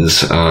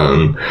passions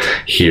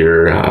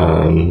here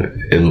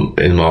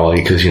in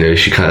Molly, because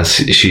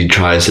she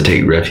tries to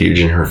take refuge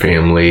in her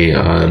family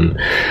and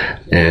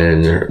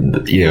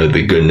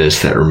the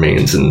goodness that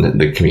remains in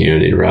the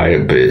community,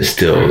 right? But it's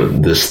still,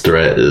 this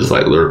threat is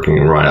like lurking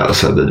right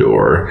outside the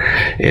door,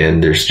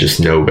 and there's just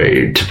no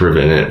way to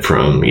prevent it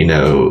from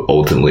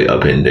ultimately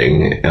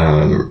upending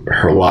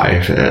her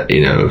life as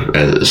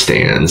it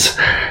stands.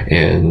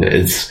 And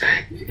it's,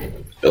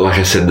 like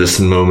I said, this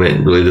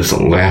moment really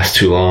doesn't last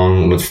too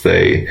long once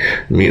they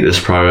meet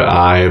this private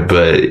eye,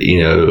 but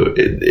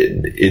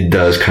it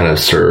does kind of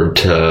serve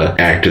to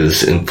act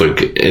as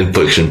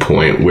inflection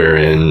point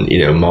wherein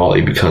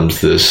Molly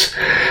becomes this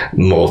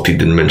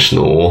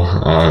multi-dimensional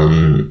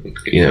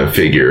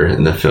figure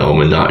in the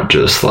film, and not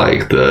just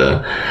like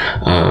the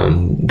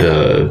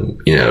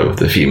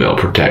female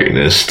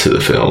protagonist to the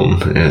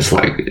film, as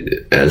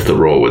the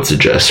role would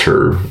suggest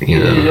her.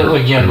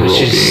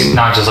 She's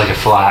not just like a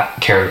flat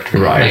character.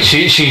 Right. Like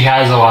she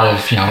has a lot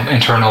of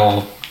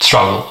internal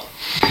struggle.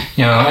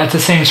 At the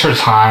same sort of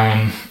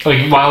time,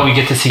 like while we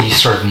get to see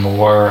sort of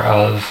more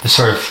of the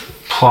sort of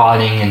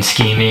plotting and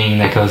scheming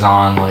that goes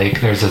on, like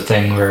there's a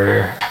thing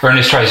where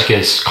Ernest tries to get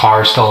his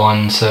car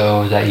stolen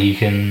so that he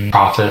can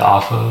profit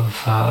off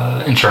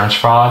of insurance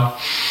fraud.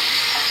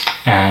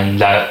 And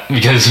that,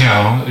 because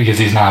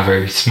he's not a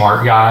very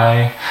smart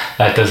guy,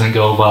 that doesn't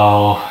go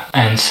well.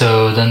 And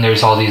so then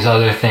there's all these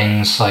other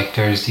things, like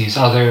there's these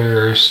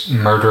other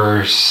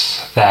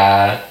murders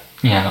that,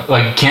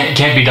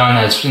 can't be done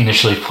as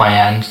initially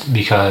planned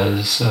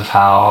because of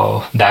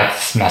how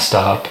that's messed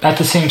up. At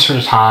the same sort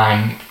of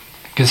time,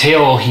 because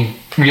Hale, he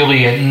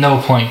really at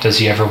no point does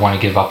he ever want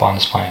to give up on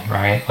his plan,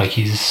 right? Like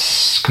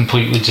he's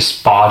completely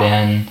just bought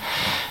in,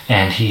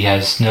 and he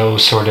has no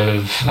sort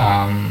of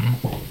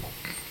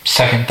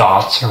second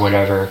thoughts or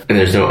whatever. And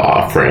there's no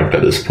off ramp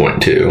at this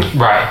point too.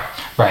 Right.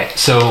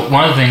 So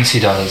one of the things he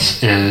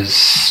does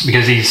is,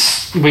 because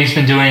what he's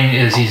been doing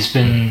is he's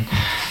been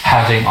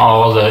having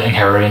all the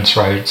inheritance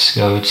rights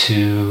go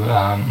to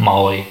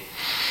Molly,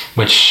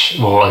 which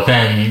will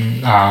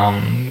then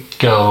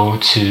go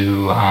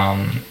to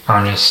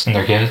Ernest and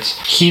their kids.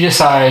 He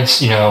decides,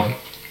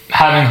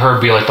 having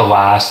her be like the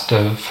last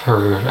of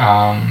her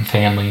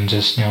family and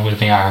just,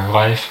 living out her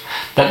life,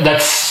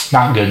 that's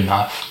not good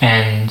enough.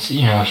 And,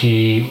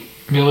 he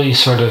really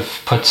sort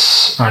of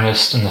puts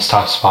Ernest in this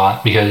tough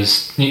spot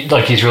because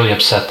he's really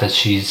upset that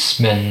she's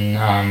been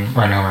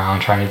running around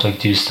trying to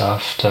do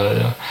stuff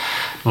to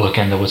look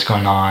into what's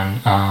going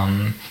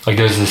on.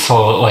 There's this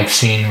whole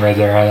scene where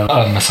they're at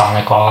a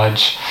Masonic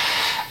lodge,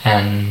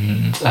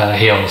 and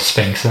Hale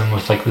spanks him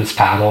with this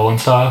paddle and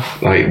stuff.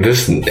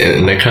 This, and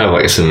that kind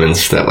of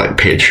cements that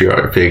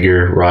patriarch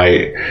figure,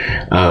 right?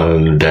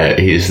 That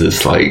he's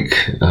this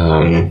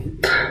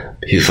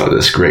he's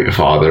this great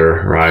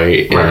father,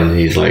 right? And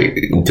he's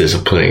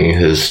disciplining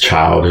his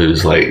child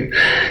who's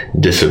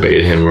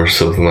disobeyed him or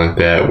something like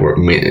that.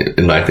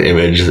 And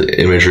the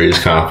imagery is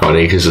kind of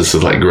funny because this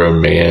is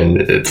grown man.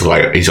 It's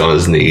he's on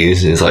his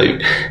knees and he's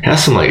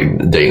has some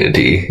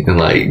dignity and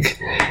right.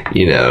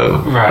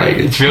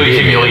 It's really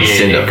humiliating.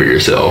 Stand up for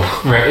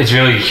yourself. Right. It's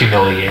really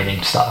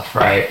humiliating stuff,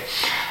 right?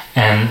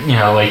 And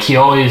he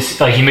always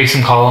he makes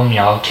him call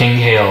him King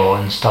Hale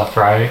and stuff,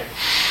 right?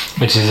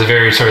 Which is a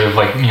very sort of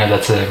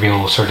that's a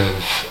real sort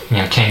of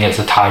king as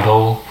a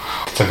title.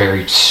 It's a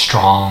very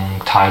strong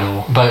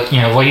title. But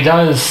what he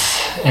does,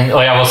 and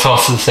I will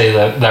also say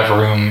that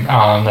room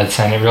that's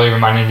in it really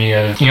reminded me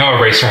of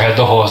Eraserhead,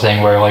 the whole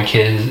thing where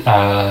his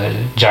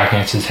Jack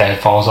Nance's head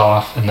falls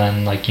off, and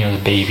then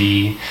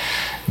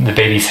the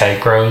baby's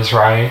head grows,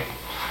 right,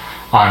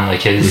 on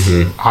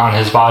his on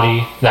his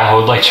body, that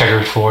whole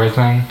checkered floor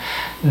thing.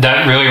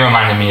 That really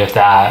reminded me of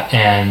that.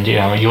 And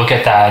you look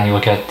at that and you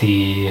look at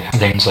the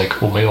things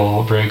like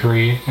oil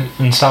riggery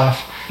and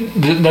stuff.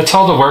 That's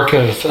all the work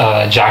of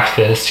Jack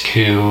Fisk,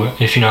 who,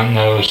 if you don't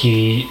know,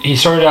 he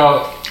started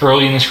out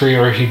early in his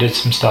career. He did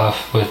some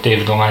stuff with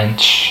David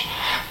Lynch,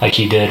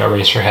 he did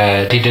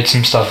Eraserhead. He did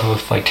some stuff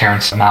with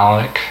Terrence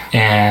Malick,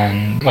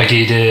 and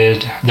he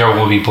did There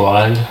Will Be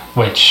Blood,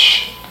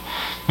 which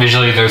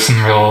visually there's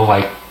some real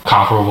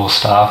comparable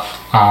stuff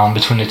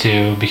between the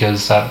two,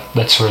 because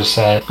that's sort of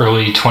set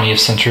early 20th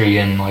century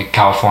in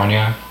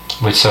California,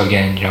 which, so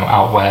again,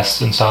 out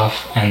west and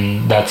stuff,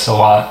 and that's a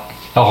lot.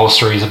 The whole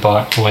story is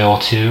about oil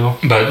too.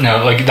 But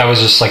no, that was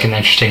just an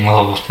interesting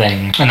little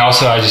thing. And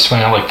also I just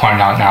want to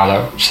point out now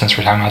that since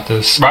we're talking about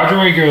this,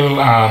 Rodrigo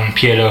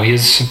Prieto, he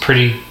does a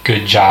pretty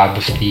good job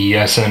with the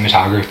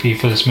cinematography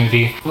for this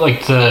movie.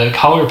 The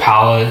color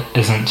palette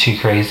isn't too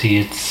crazy.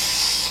 It's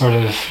sort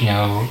of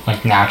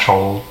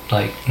natural,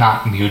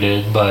 not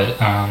muted, but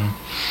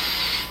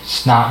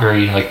it's not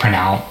very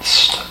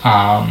pronounced.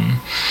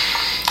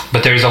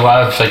 But there's a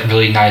lot of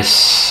really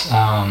nice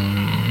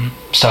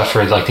stuff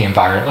for the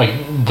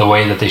environment, the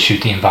way that they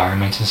shoot the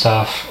environments and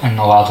stuff, and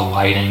a lot of the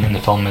lighting in the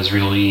film is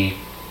really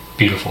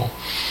beautiful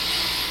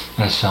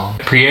in this film.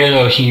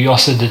 Prieto, he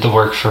also did the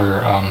work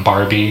for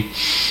Barbie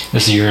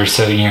this year,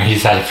 so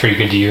he's had a pretty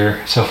good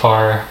year so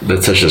far.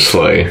 That's such a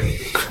slay.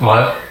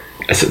 What?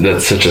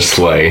 That's such a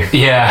slay.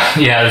 Yeah,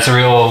 it's a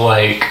real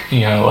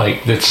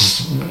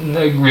that's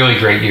a really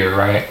great year,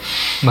 right?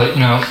 But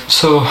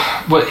so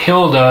what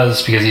Hill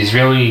does, because he's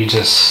really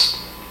just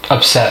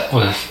upset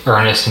with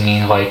Ernest and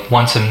he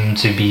wants him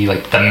to be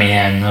the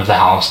man of the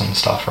house and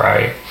stuff,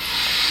 right?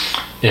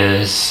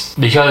 Is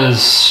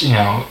because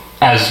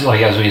as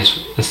we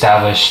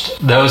established,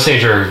 the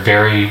Osage are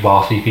very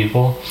wealthy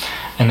people,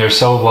 and they're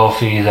so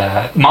wealthy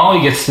that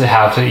Molly gets to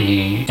have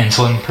the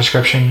insulin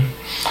prescription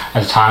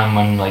at a time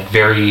when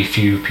very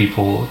few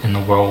people in the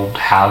world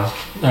have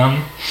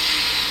them.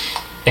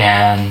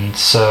 And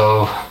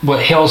so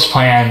what Hale's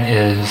plan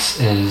is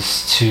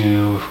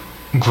to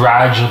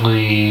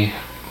gradually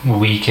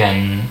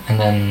weaken and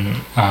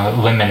then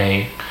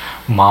eliminate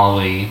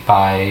Molly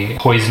by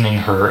poisoning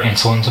her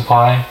insulin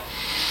supply.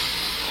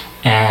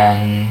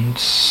 And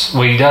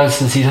what he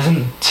does is he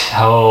doesn't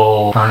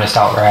tell Ernest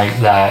outright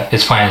that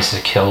his plan is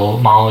to kill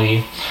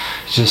Molly.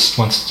 He just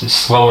wants to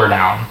slow her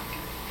down,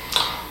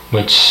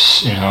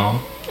 which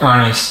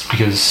Ernest,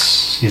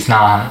 because he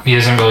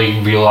doesn't really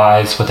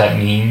realize what that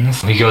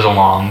means. He goes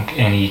along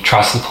and he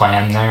trusts the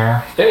plan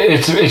there.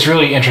 It's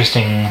really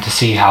interesting to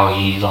see how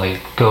he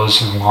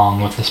goes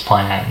along with this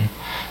plan.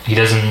 He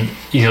doesn't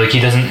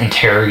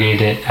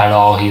interrogate it at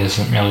all. He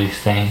doesn't really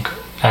think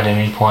at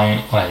any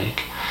point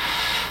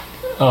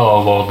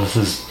oh well, this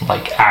is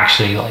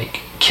actually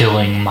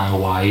killing my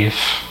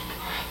wife.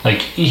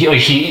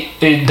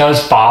 It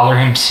does bother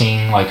him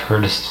seeing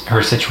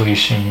her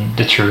situation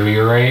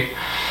deteriorate,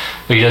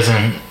 but he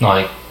doesn't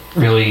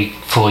really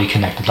fully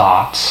connect the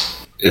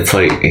dots. it's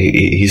like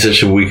he's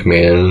such a weak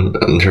man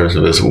in terms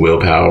of his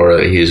willpower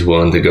that he's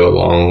willing to go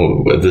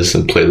along with this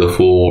and play the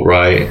fool,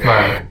 right?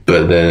 Right.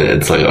 But then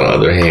it's like, on the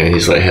other hand,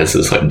 he's like has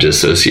this like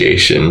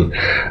dissociation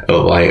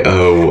of like,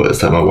 oh,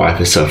 it's like my wife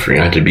is suffering,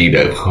 I have to be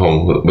back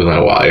home with my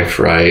wife,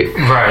 right?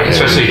 Right.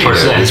 Especially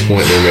towards the end. At this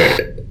point,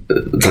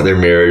 it's like their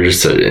marriage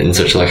is in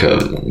such like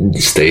a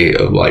state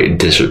of like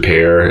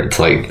disrepair. It's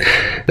like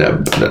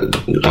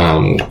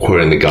that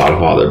quoting The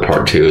Godfather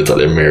Part 2, it's like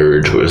their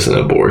marriage was an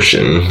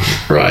abortion,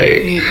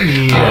 right?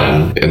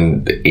 Yeah.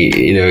 And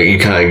you know, you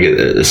kind of get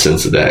a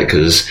sense of that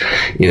because,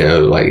 you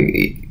know, like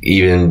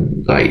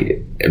even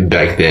like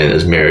back then,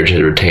 as marriage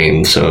had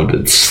retained some of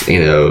its, you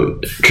know,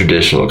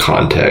 traditional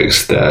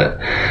context that,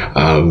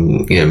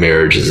 you know,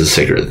 marriage is a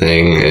sacred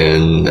thing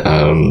and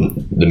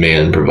the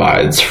man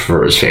provides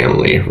for his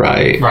family,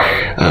 right?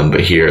 Right.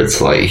 But here it's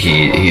like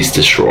he's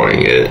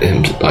destroying it,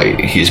 and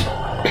like he's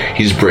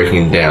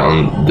breaking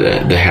down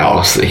the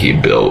house that he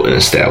built and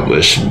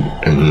established,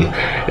 and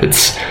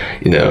it's,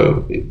 you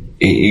know,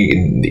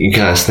 you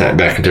kind of snap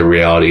back into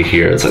reality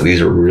here. It's like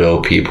these are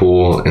real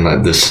people, and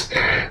like this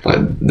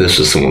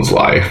was someone's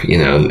life, you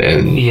know.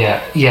 And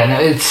no,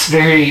 it's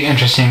very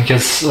interesting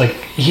because like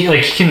he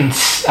can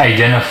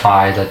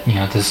identify that, you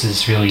know, this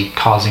is really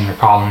causing the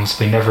problems,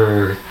 but he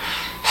never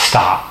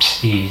stops.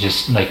 He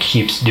just like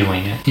keeps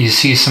doing it. You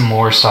see some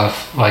more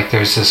stuff, like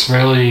there's this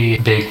really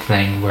big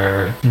thing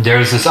where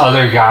there's this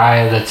other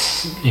guy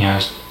that's, you know,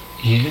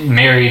 he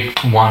married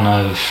one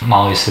of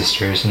Molly's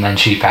sisters and then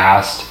she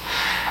passed.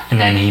 And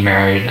then he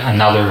married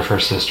another of her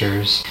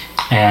sisters.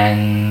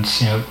 And,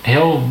 you know,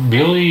 Hale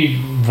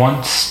really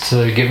wants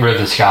to get rid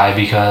of this guy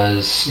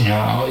because, you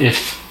know,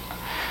 if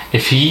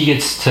he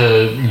gets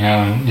to, you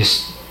know,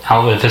 just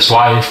outlive his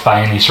wife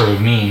by any sort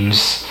of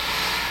means,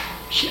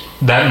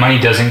 that money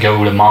doesn't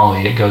go to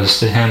Molly. It goes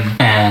to him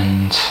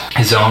and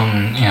his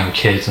own, you know,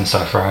 kids and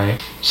stuff,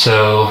 right?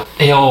 So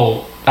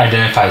Hale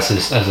identifies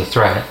this as a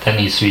threat that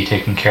needs to be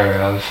taken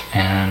care of.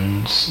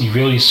 And you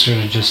really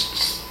sort of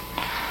just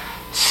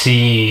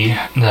see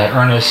that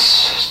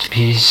Ernest,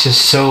 he's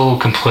just so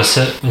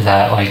complicit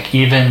that, like,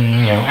 even,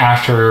 you know,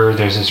 after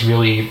there's this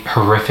really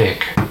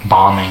horrific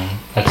bombing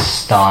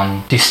that's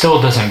done, he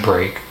still doesn't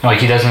break. Like,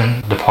 he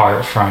doesn't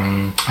depart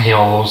from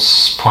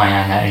Hale's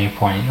plan at any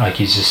point. Like,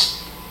 he's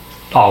just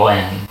all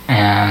in.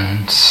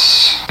 And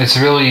it's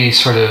really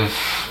sort of,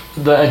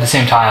 at the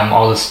same time,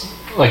 all this,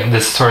 like,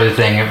 this sort of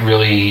thing, it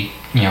really,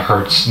 you know,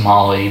 hurts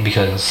Molly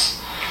because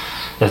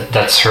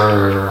that's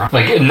her,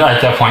 like,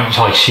 at that point,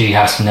 like, she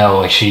has to know,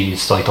 like,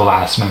 she's like the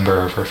last member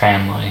of her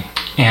family.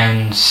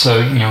 And so,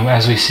 you know,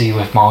 as we see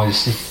with Molly's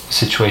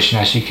situation,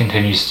 as she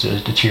continues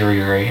to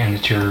deteriorate,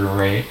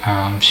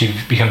 she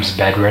becomes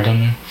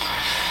bedridden,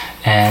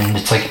 and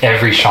it's like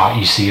every shot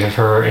you see of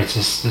her, it's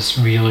just this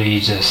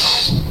really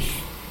just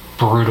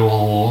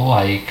brutal,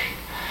 like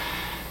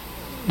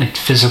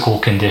physical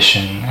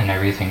condition and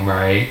everything,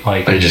 right?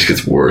 Like, it just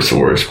gets worse and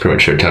worse pretty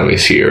much every time we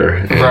see her,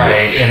 and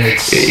right? And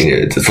it's, you know,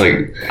 it's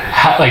like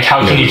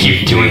how can you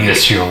keep doing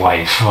this to your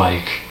wife?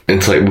 Like,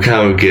 it's like we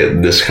kind of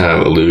get this kind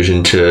of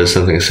allusion to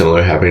something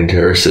similar happening to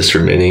her sister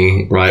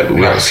Minnie, right? But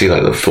we don't see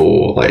like the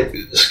full like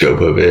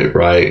scope of it,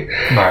 right?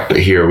 But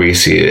here we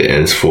see it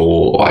in its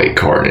full like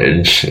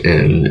carnage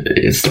and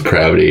its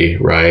depravity,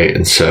 right?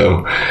 And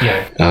so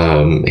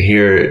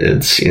here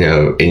it's, you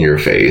know, in your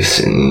face,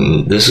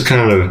 and this is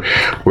kind of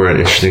where an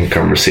interesting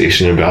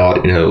conversation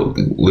about, you know,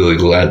 Lily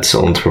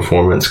Gladstone's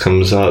performance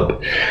comes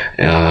up.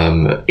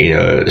 You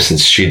know,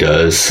 since she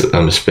does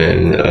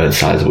spend a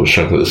sizable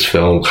chunk of this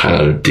film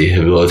kind of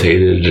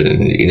rehabilitated,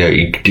 and, you know,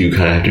 you do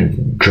kind of have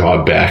to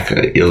draw back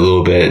a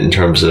little bit in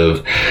terms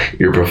of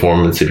your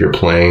performance if you're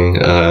playing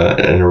in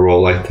a role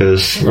like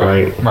this,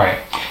 right?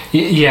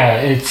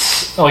 Yeah,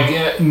 it's like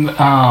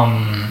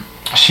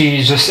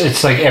she just,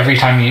 it's like every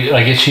time you,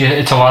 like,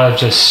 it's a lot of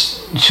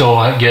just,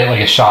 she'll get like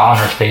a shot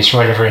on her face or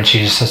whatever, and she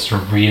just has to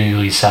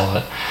really sell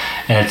it.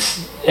 And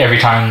it's every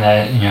time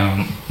that, you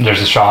know,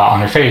 there's a shot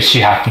on her face, she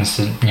happens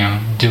to, you know,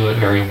 do it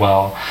very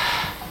well.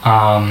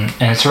 And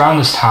it's around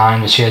this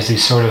time that she has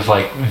these sort of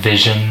like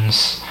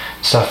visions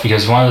stuff,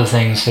 because one of the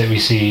things that we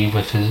see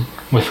with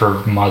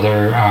her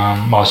mother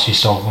while she's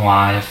still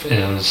alive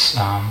is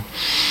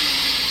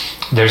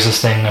there's this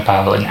thing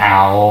about an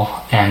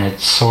owl, and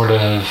it's sort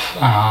of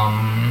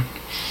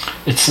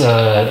it's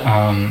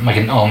a like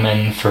an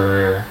omen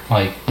for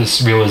like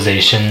this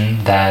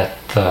realization that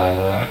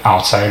the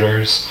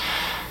outsiders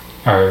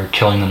are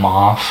killing them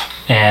off.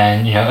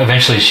 And, you know,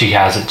 eventually she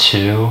has it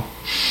too,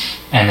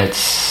 and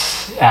it's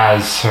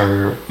as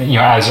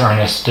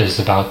Ernest is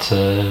about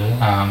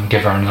to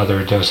give her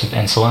another dose of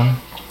insulin.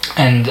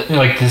 And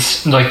like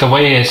this, like the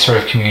way it's sort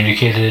of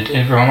communicated,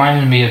 it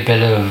reminded me a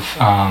bit of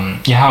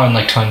you know how in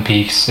like Twin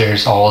Peaks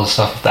there's all the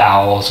stuff with the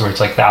owls, where it's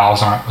like the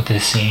owls aren't what they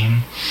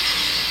seem,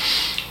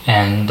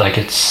 and like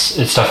it's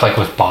stuff like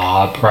with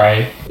Bob,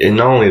 right? And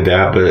not only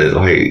that, but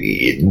like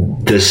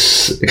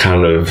this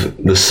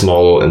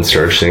small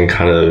insertion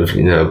kind of,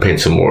 you know,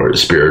 paints a more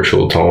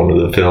spiritual tone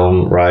to the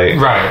film, right?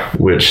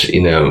 Which,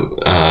 you know,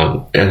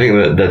 I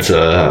think that's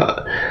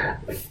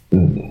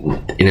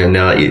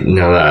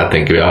now that I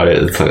think about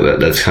it, it's like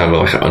that's kind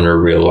of like an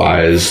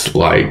underrealized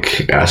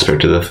like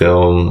aspect of the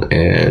film.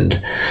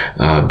 And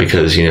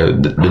because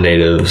the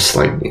natives,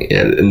 like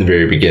in the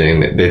very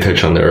beginning, they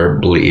touch on their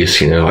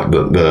beliefs, like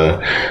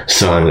the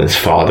sun is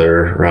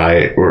father,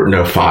 right? Or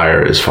no,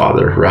 fire is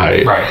father,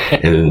 right?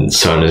 And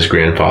sun is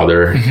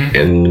grandfather,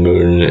 and the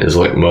moon is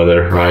like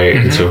mother, right?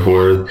 And so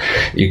forth.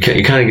 You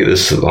kind of get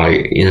this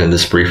like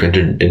this brief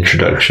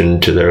introduction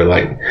to their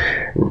like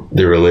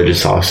their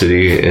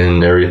religiosity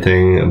and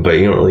everything, but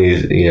you don't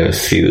really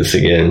see this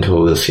again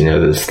until this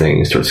this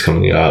thing starts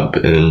coming up.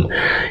 And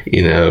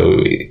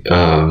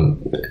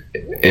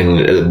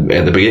and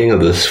at the beginning of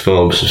this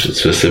film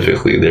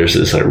specifically, there's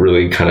this like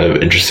really kind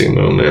of interesting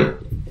moment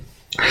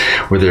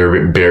where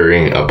they're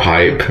burying a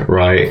pipe,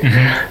 right?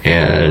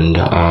 And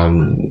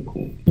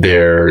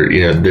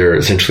they're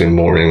essentially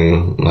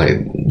mourning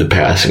like the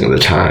passing of the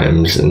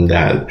times, and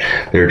that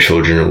their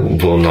children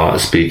will not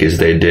speak as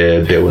they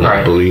did, they will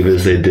not believe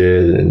as they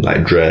did, and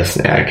like dress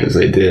and act as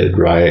they did,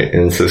 right?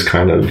 And it's this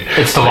kind of,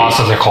 it's the loss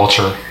of their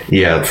culture.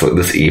 Yeah, it's like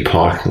this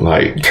epoch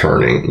like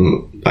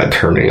turning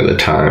of the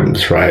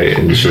times, right?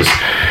 And it's just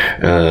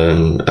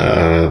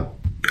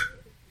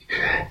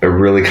a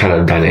really kind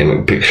of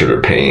dynamic picture to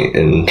paint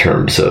in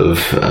terms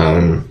of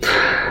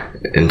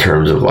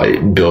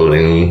like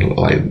building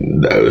like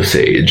the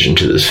Osage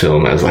into this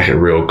film as like a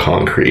real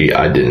concrete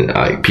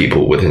like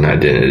people with an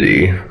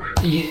identity.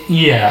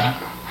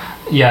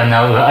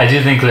 No, I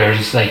do think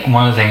there's like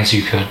one of the things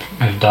you could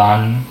have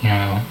done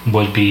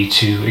would be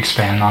to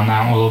expand on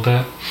that a little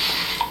bit,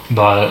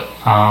 but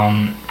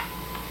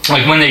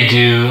like when they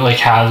do like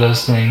have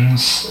those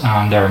things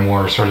that are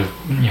more sort of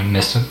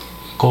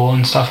mystical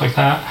and stuff like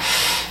that,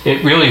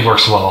 it really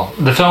works well.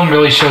 The film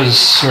really shows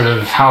sort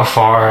of how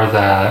far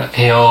that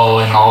Hale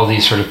and all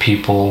these sort of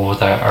people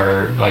that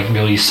are like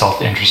really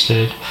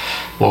self-interested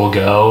will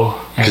go.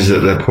 Because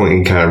at that point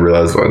you kind of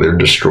realize like they're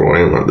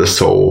destroying like the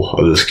soul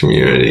of this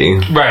community.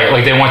 Right,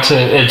 like they want to,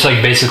 it's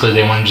like basically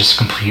they want to just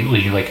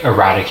completely like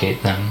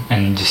eradicate them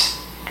and just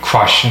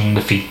crush and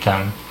defeat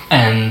them.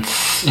 And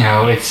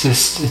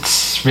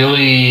it's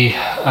really in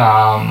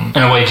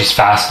a way just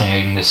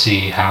fascinating to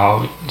see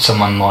how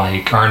someone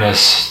like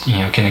Ernest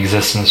can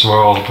exist in this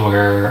world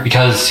where,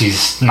 because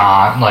he's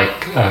not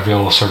like a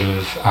real sort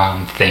of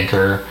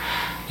thinker,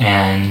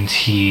 and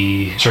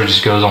he sort of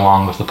just goes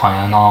along with the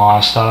plan and all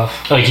that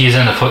stuff. Like he's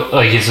in a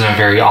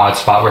very odd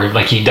spot where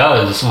like he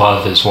does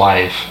love his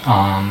wife,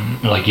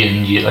 like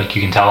you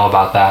can tell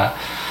about that.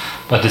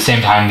 But at the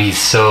same time, he's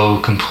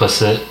so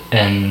complicit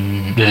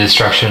in the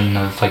destruction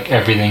of like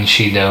everything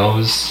she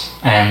knows,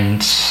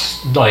 and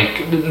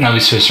like at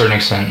least to a certain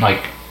extent,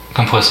 like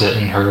complicit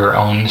in her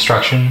own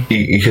destruction.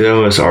 You could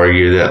almost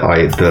argue that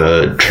like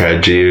the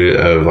tragedy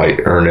of like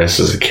Ernest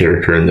as a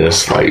character in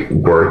this like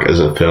work as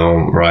a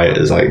film, right,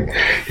 is like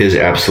his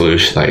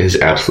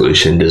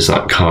absolution does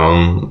not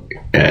come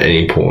at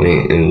any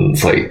point, and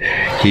it's like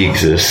he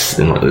exists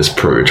in like this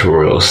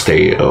purgatorial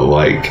state of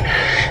like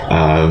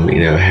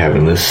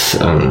having this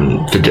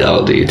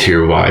fidelity to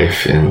your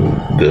wife and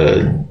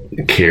the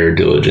care,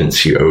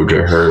 diligence you owe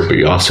to her, but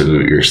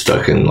you're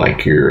stuck in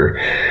like your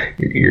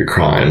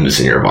crimes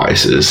and your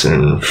vices,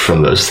 and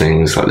from those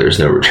things like there's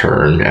no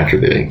return after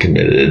they've been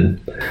committed.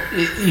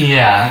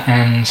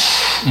 And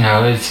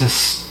it's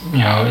just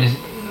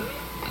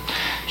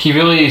he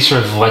really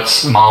sort of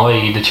lets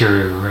Molly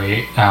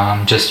deteriorate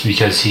just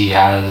because he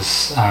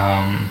has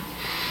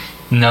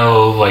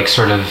no like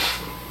sort of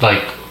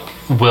like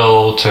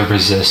will to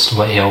resist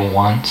what Hale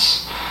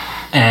wants.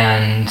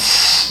 And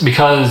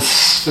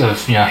because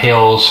of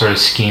Hale's sort of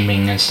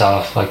scheming and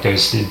stuff, like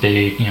there's the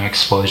big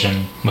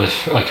explosion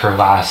with like her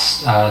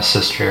last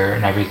sister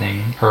and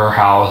everything, her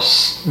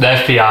house. The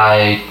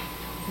FBI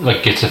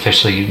like gets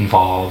officially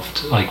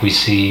involved. Like we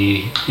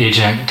see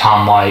Agent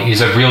Tom White,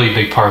 he's a really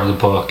big part of the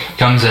book,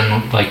 comes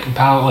in like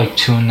about like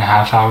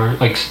 2.5 hours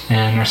like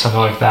in or something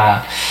like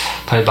that,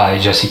 played by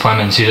Jesse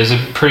Plemons, who does a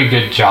pretty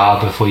good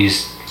job of what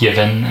he's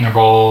given in a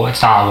role.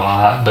 It's not a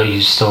lot, but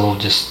he still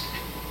just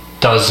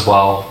does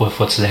well with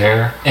what's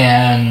there.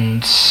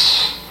 And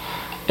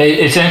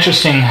it's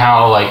interesting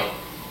how like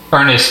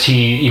Ernest,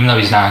 even though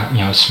he's not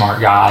a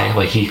smart guy,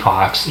 like he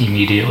clocks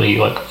immediately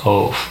like,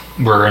 oh,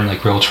 we're in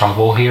like real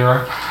trouble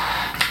here.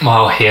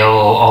 While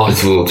Hale,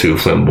 it's a little too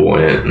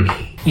flamboyant.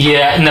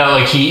 Yeah, no,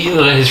 like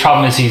his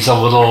problem is he's a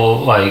little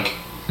like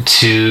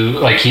too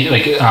like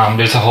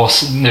there's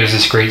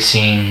this great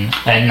scene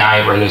at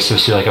night where they're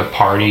supposed to do like a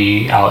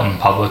party out in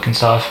public and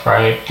stuff,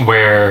 right?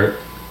 Where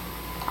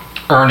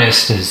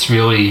Ernest is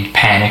really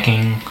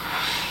panicking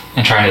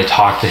and trying to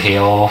talk to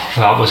Hale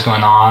about what's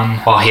going on,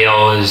 while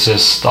Hale is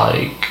just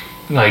like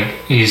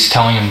he's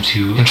telling him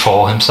to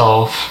control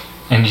himself,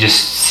 and you just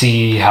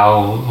see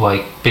how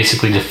like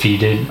basically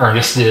defeated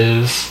Ernest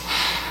is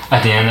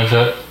at the end of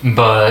it.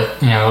 But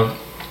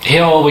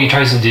Hale, what he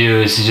tries to do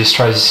is he just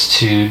tries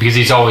to, because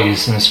he's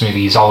always in this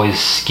movie, he's always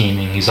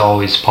scheming, he's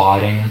always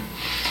plotting.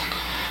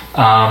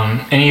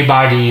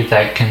 Anybody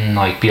that can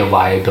like be a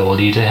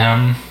liability to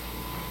him,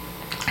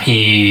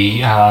 he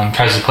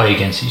tries to play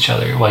against each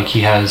other. Like,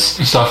 he has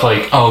stuff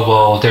like, oh,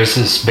 well, there's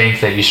this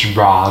bank that you should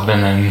rob,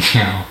 and then,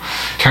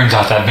 turns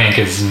out that bank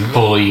is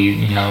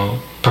fully,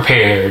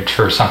 prepared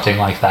for something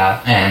like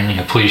that,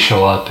 and police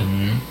show up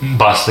and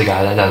bust the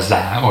guy that does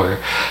that. Or,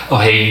 oh,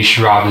 hey, you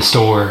should rob the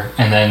store,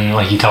 and then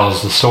like he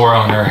tells the store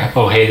owner,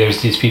 oh, hey,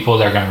 there's these people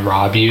that are gonna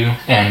rob you,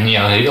 and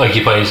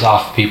he plays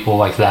off people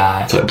like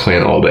that. It's like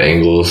playing all the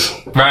angles.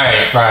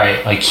 Right.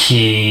 Like,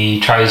 he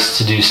tries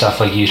to do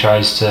stuff like he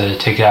tries to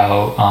take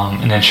out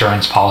an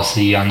insurance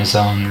policy on his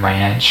own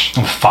ranch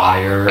with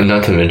fire. And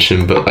not to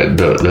mention, but like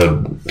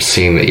the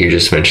scene that you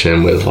just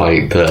mentioned with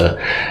like the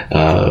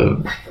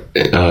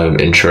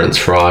insurance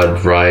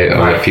fraud, right,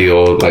 on the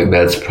field, like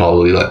that's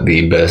probably like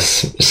the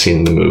best scene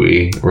in the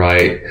movie,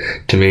 right,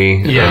 to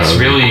me. Yeah, it's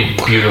really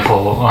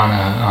beautiful on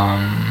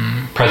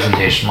a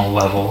presentational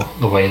level,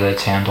 the way that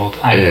it's handled.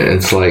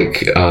 It's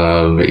like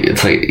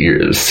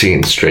you're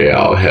seeing straight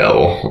out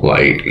hell,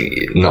 like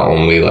not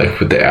only like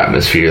with the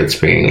atmosphere that's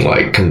being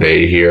like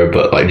conveyed here,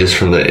 but like just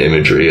from the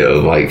imagery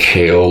of like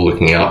Hale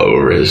looking out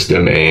over his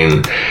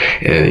domain,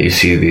 and you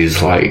see these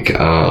like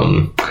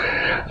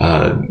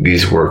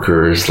these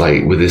workers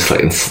like with this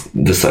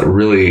like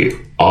really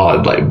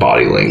odd like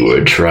body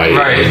language, right?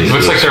 It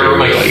looks like they're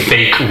like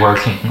fake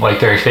working, like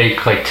they're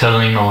fake like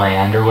tilling the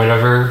land or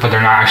whatever, but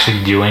they're not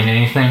actually doing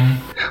anything.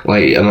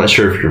 Like, I'm not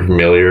sure if you're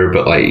familiar,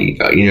 but like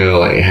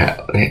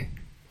like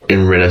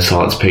in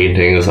Renaissance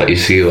paintings, like you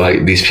see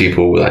like these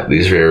people with like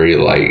these very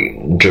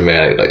like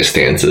dramatic like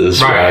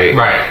stances, right?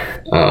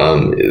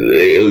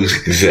 It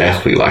looks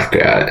exactly like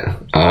that,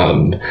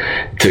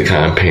 to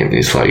kind of paint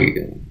these like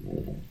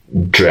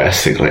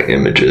drastic like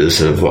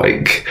images of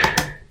like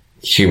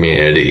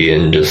humanity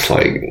and just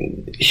like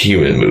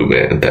human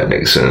movement, if that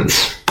makes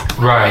sense.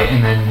 Right.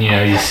 And then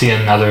you see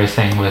another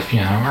thing with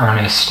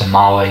Ernest and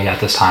Molly at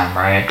this time,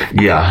 right?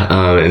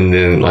 And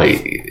then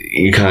like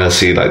you kind of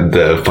see like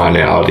the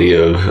finality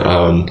of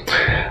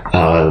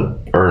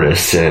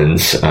Ernest's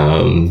sins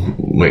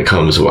when it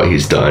comes to what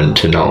he's done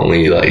to not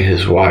only like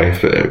his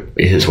wife but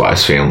his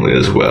wife's family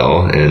as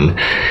well, and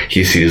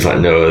he sees like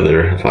no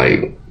other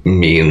like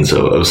means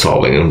of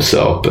solving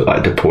himself but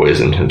like to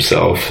poison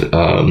himself,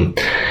 and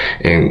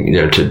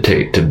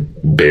to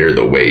bear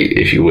the weight,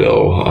 if you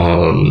will,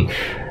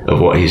 of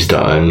what he's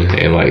done.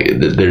 And like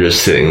they're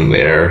just sitting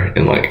there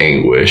in like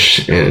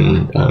anguish,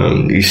 and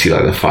you see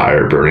like the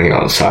fire burning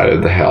outside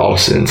of the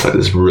house, and it's like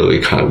this really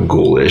kind of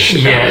ghoulish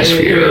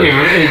atmosphere.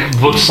 It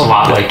looks a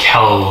lot like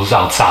hell's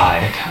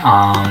outside.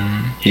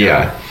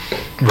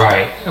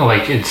 Right,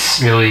 like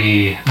it's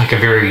really like a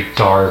very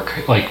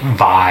dark like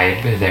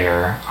vibe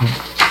there.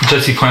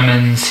 Jesse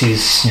Plemons,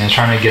 he's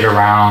trying to get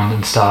around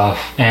and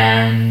stuff,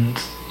 and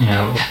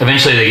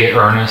eventually they get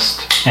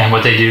Ernest, and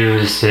what they do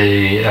is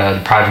they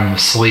deprive him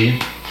of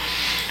sleep,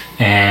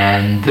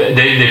 and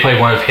they play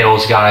one of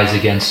Hale's guys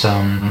against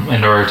him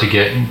in order to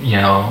get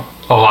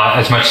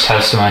as much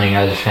testimony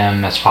out of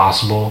him as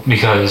possible,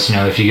 because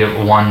if you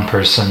get one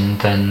person,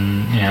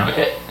 then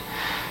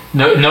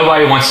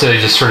nobody wants to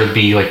just sort of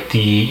be like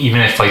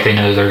even if like they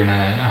know they're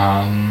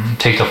gonna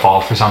take the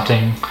fall for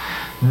something,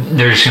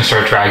 they're just gonna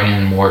start dragging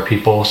in more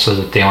people so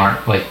that they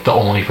aren't like the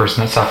only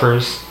person that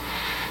suffers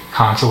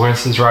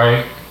consequences,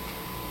 right?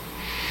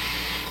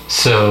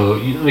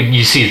 So like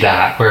you see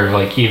that where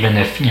like even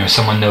if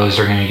someone knows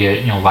they're gonna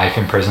get life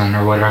in prison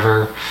or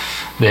whatever,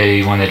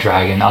 they want to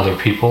drag in other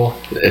people.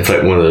 It's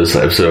like one of those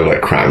episodes of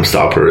like Crime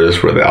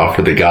Stoppers where they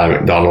offer the guy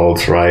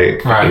McDonald's,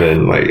 right? And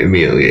then like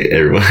immediately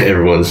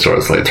everyone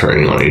starts like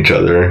turning on each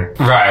other.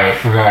 Right.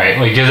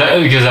 Like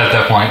because at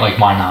that point, like,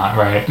 why not,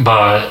 right?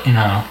 But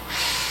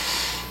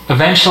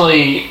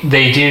eventually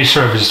they do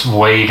sort of just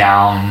weigh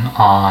down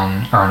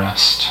on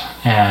Ernest,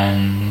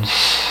 and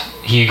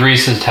he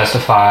agrees to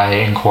testify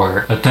in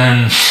court. But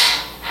then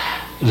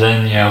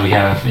we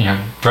have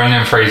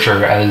Brendan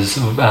Fraser as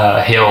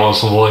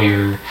Hale's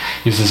lawyer.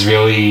 He's this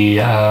really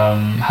how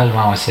do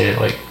I want to say it,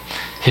 like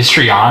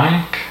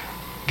histrionic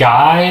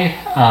guy.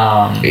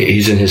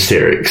 He's in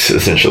hysterics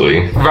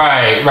essentially.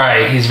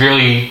 Right. He's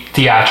really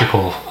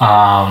theatrical.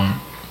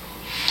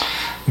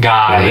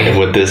 Guy. And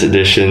with this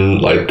edition,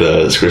 like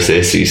the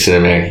Scorsese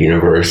cinematic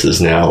universe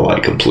is now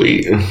like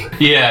complete.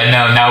 Yeah,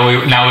 no, now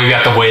we've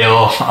got the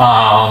whale,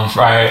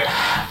 right?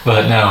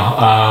 But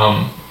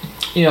no,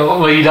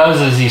 what he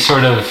does is he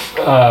sort of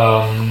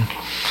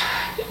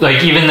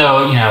like, even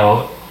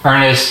though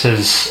Ernest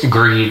has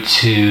agreed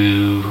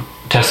to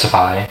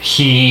testify,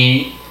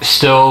 he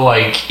still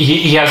like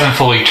he hasn't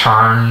fully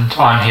turned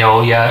on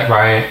Hill yet,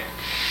 right?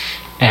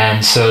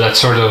 And so that's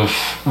sort of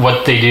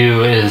what they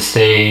do, is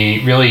they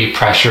really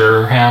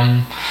pressure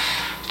him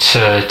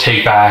to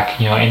take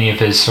back, any of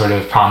his sort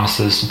of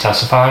promises to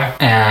testify.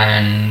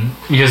 And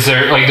because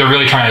they're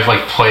really trying to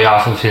like play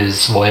off of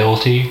his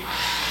loyalty.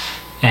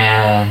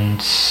 And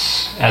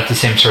at the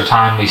same sort of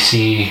time, we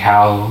see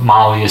how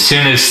Molly, as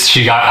soon as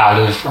she got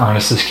out of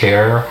Ernest's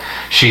care,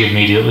 she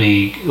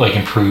immediately like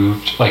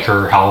improved, like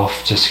her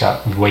health just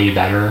got way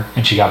better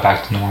and she got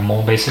back to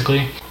normal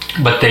basically.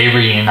 But they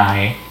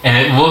reunite, and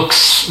it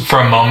looks for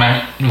a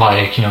moment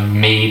like,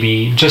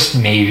 maybe, just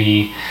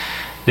maybe,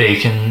 they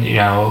can,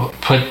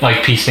 put,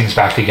 like, piece things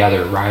back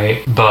together,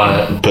 right?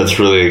 But it's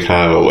really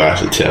kind of a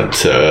last attempt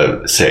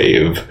to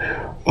save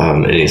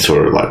any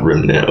sort of, like,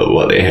 remnant of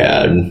what they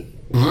had.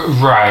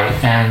 Right,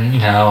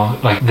 and,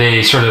 like,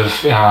 they sort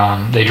of,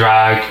 they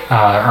drag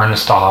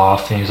Ernest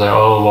off, and he's like,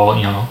 oh, well,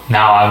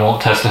 now I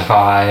won't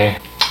testify.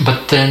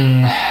 But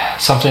then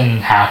something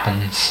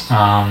happens.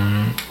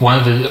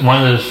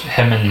 One of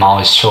him and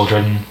Molly's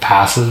children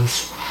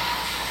passes,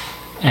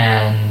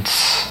 and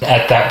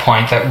at that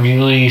point, that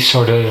really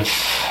sort of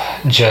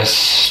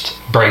just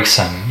breaks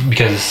him,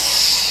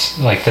 because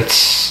like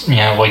that's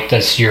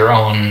that's your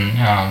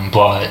own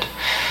blood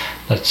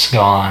that's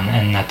gone,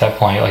 and at that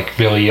point, like,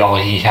 really all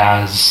he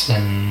has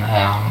in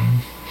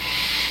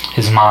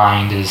his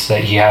mind is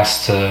that he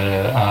has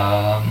to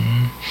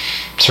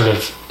sort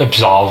of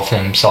absolve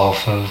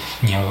himself of,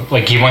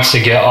 like, he wants to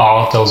get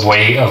all the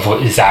weight of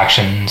his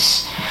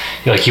actions,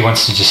 like he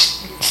wants to just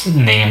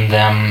name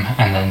them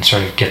and then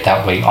sort of get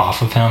that weight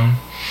off of him,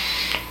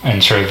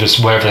 and sort of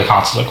just whatever the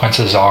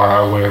consequences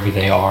are or wherever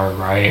they are,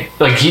 right?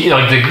 Like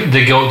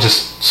the guilt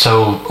just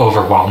so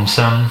overwhelms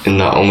him. And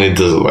not only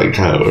does it, like,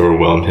 kind of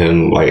overwhelm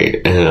him, like,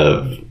 in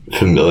a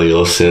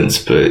familial sense,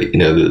 but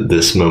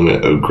this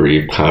moment of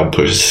grief kind of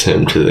pushes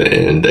him to the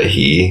end that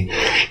he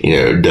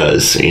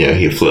does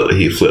he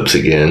flips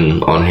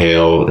again on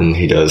Hale, and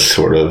he does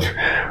sort of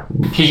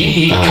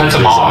he cuts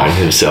him off.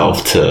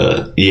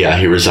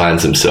 He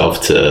resigns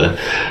himself to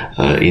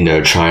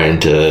trying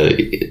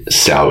to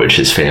salvage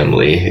his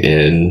family,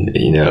 and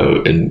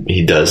and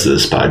he does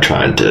this by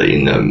trying to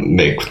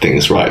make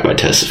things right by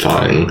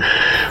testifying.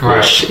 Right.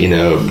 Which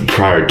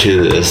prior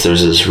to this,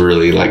 there's this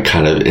really, like,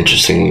 kind of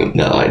interesting,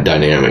 like,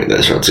 dynamic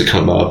that starts to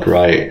come up,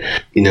 right?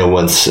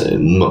 Once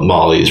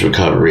Molly's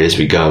recovery has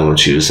begun, when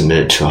she was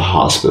admitted to a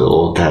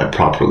hospital that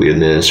properly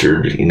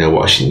administered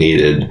what she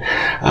needed,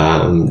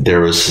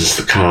 there was this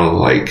kind of,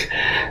 like,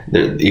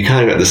 you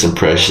kind of got this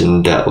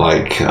impression that,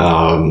 like,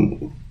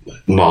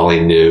 Molly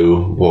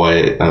knew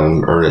what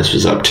Ernest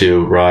was up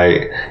to,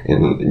 right?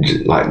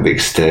 And, like, the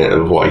extent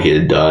of what he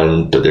had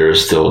done, but there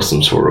was still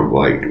some sort of,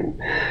 like,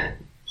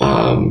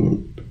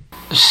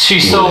 she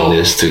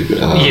wanted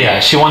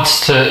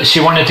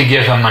to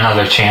give him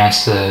another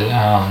chance to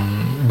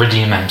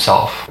redeem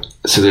himself.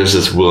 So there's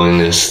this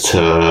willingness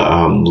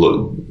to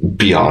look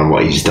beyond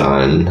what he's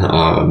done,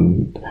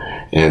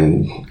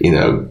 and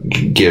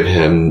give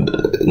him,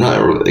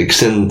 not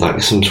extend,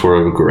 like, some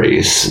sort of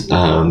grace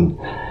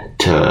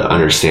to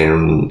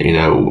understand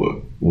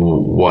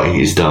what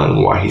he's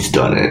done, why he's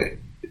done it.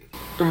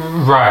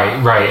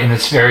 Right, and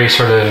it's very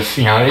sort of,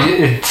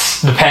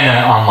 it's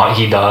dependent on what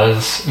he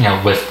does,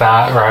 with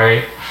that,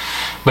 right?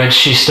 But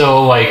she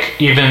still, like,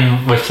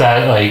 even with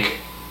that, like,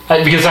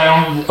 because I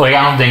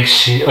don't think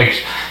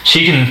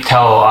she can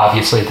tell,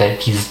 obviously,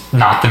 that he's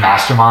not the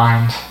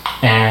mastermind,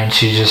 and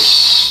she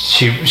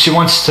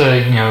wants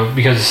to,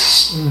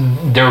 because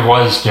there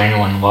was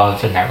genuine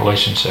love in that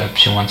relationship,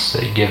 she wants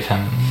to give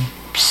him,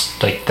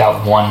 like,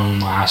 that one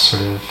last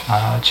sort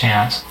of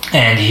chance,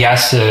 and he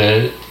has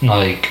to,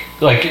 like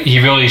he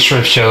really sort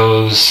of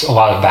shows a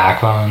lot of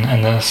backbone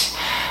in this,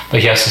 but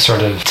he has to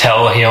sort of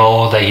tell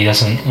Hale that he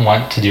doesn't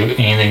want to do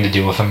anything to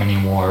do with him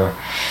anymore.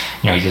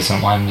 He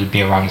doesn't want him to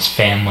be around his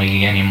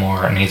family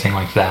anymore or anything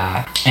like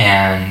that.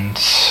 And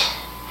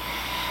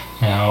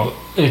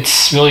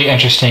it's really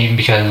interesting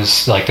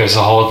because, like, there's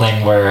a whole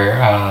thing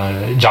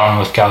where John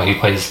Lithgow, who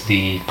plays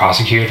the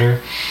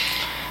prosecutor,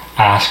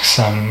 asks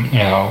him,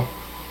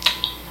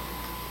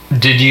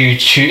 did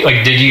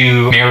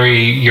you marry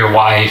your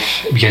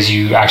wife because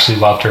you actually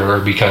loved her, or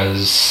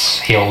because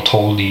Hale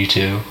told you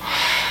to?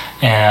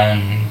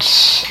 And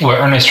what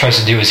Ernest tries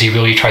to do is he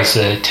really tries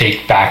to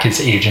take back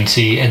his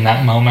agency in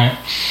that moment,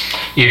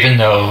 even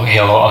though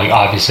Hale, like,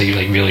 obviously,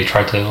 like, really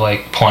tried to,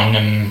 like, point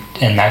him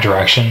in that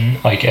direction,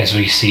 like, as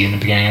we see in the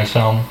beginning of the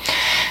film.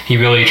 He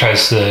really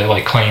tries to,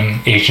 like,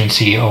 claim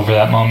agency over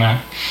that moment,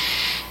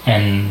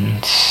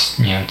 and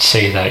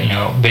say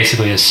that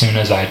basically as soon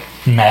as I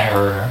met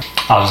her,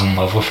 I was in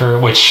love with her,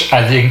 which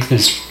I think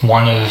is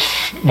one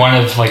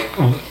of like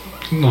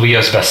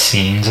Leo's best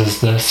scenes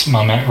is this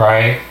moment,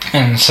 right?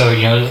 And so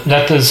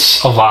that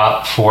does a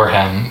lot for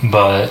him,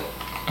 but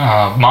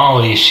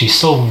Molly, she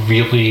still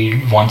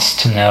really wants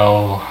to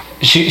know.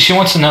 She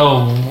wants to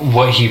know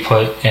what he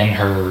put in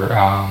her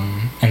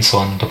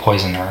insulin to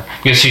poison her,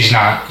 because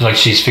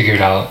she's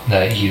figured out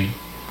that he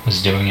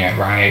was doing it,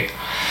 right?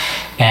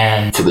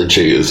 And so the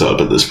jig is up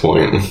at this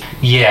point.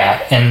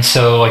 Yeah, and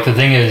so, like, the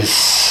thing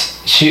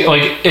is, she,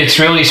 like, it's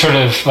really sort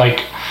of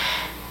like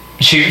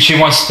she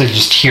wants to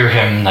just hear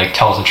him, like,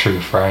 tell the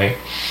truth, right?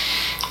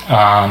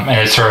 And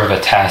it's sort of a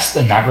test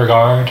in that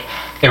regard.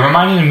 It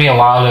reminded me a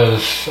lot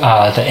of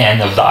the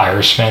end of The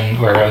Irishman,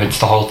 where it's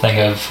the whole thing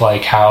of,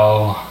 like,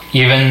 how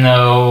even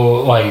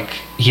though, like,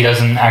 he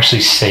doesn't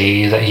actually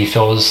say that he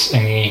feels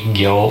any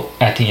guilt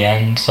at the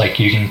end, like,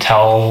 you can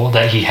tell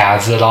that he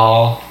has it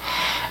all.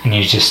 and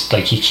he's just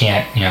like, he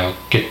can't,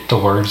 get the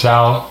words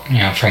out,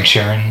 Frank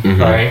Sheeran,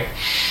 right?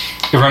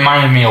 It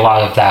reminded me a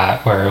lot of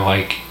that, where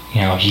like,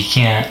 he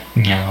can't,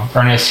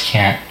 Ernest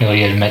can't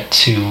really admit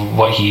to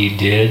what he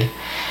did.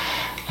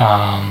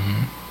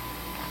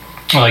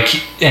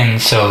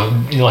 And so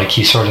like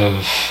he sort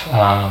of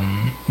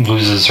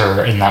loses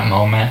her in that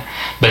moment,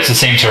 but it's the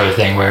same sort of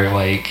thing where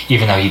like,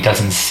 even though he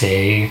doesn't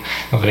say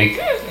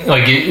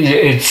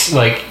it's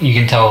like you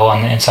can tell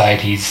on the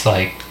inside he's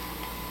like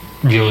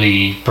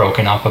really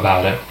broken up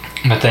about it.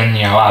 But then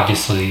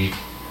obviously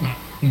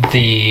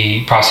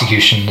the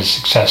prosecution is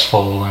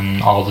successful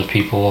and all the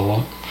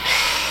people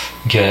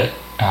get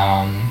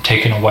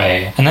taken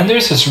away. And then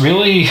there's this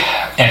really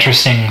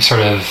interesting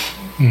sort of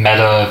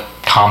meta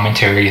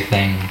commentary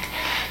thing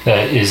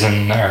that is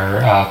in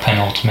our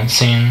penultimate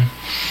scene.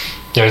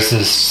 There's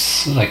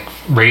this like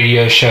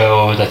radio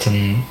show that's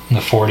in the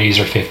 40s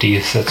or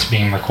 50s that's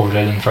being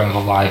recorded in front of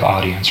a live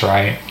audience,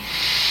 right?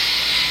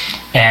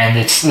 And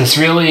it's this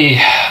really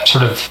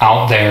sort of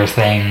out there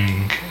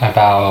thing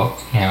about,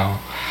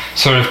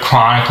 sort of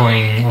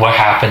chronicling what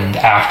happened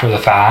after the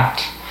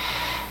fact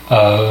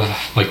of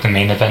like the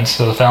main events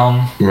of the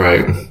film.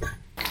 Right.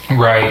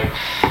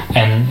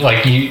 And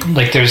like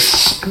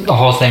there's a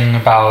whole thing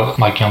about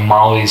like,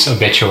 Molly's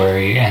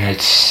obituary, and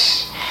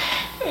it's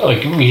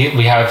like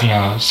we have,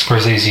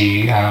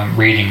 Scorsese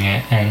reading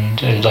it,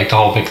 and like the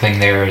whole big thing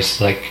there is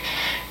like,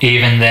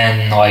 even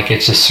then, like,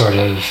 it's just sort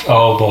of,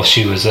 oh, well,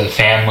 she was a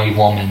family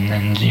woman,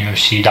 and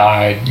she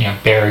died,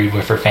 buried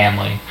with her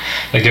family.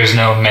 Like, there's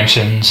no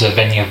mentions of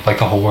any of like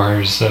the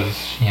horrors of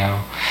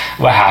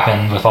what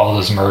happened with all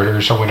those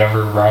murders or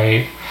whatever,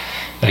 right?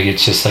 Like,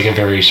 it's just like a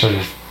very sort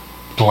of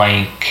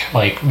blank,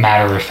 like,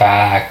 matter of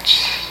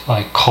fact,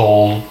 like,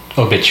 cold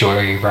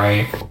obituary,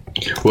 right?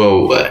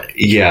 Well,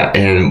 yeah,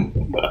 and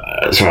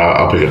so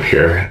I'll pick up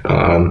here.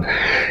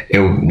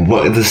 And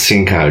what this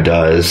scene kind of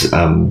does,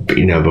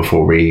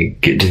 before we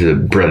get to the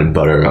bread and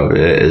butter of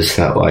it, is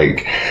that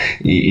like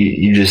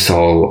you just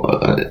saw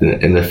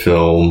in the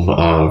film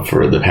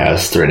for the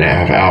past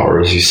 3.5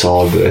 hours, you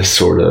saw this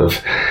sort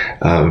of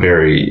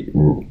very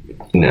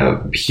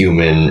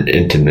human,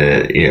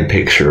 intimate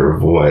picture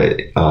of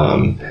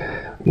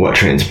what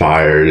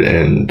transpired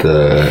and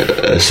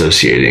the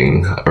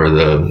associating or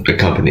the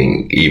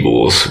accompanying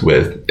evils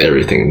with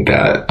everything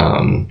that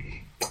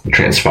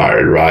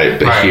transpired, right?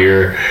 But right.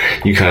 Here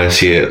you kind of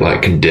see it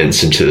like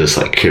condensed into this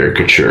like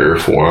caricature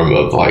form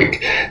of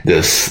like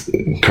this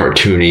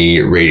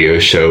cartoony radio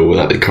show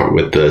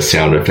with the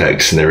sound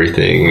effects and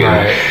everything.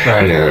 Right.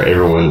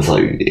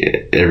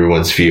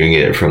 Everyone's viewing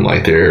it from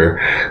like their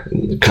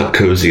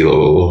cozy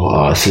little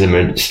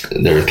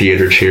their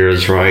theater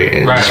chairs, right?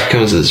 And it just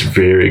becomes this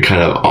very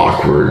kind of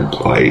awkward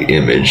like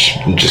image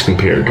just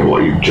compared to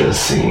what you've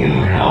just seen,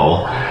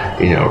 how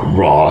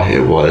raw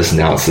it was.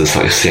 Now it's this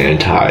like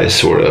sanitized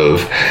sort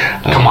of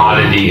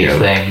commodity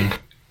thing.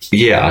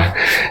 Yeah,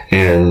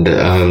 and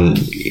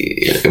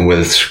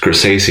with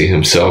Scorsese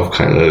himself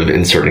kind of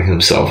inserting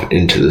himself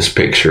into this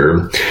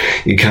picture,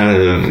 you kind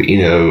of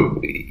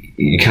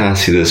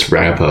see this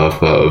wrap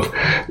up of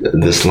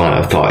this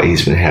line of thought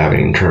he's been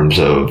having in terms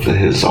of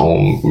his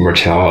own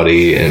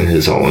mortality and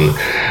his own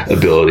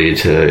ability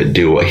to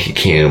do what he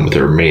can with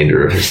the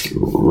remainder of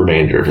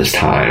his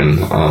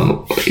time,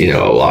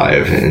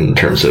 alive in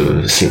terms of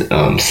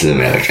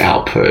cinematic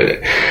output,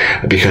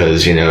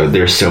 because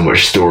there's so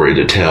much story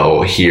to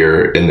tell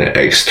here in the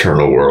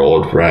external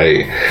world,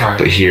 right?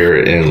 But here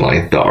in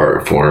like the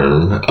art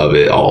form of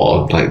it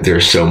all, like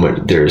there's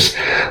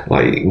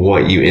like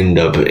what you end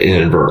up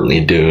inadvertently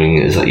doing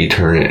is that you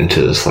turn it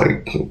into this for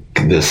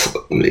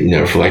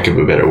lack of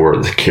a better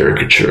word, the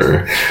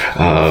caricature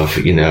of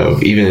even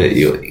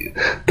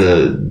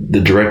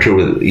the director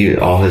with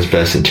all his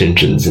best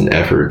intentions and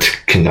efforts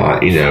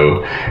cannot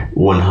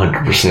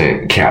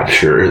 100%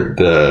 capture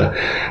the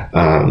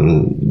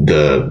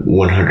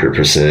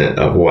 100%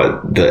 of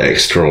what the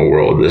external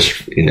world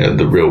is,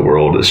 the real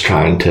world is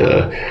trying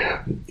to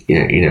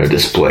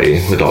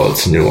display with all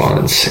its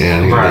nuance.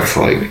 And that's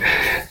like,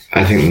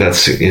 I think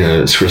that's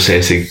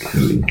Scorsese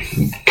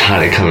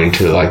kind of coming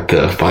to like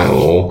the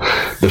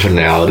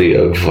finality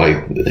of like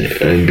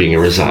and being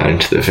resigned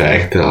to the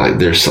fact that like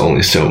there's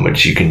only so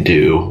much you can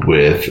do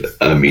with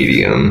a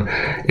medium,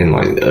 and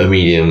like a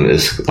medium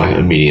is like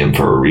a medium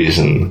for a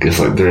reason, because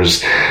like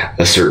there's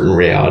a certain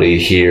reality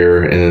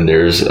here, and then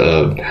there's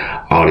a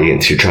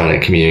audience you're trying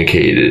to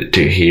communicate it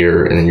to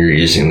here, and then you're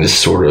using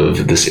this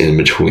in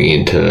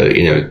between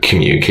to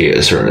communicate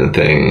a certain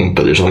thing,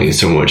 but there's only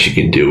so much you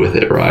can do with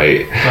it,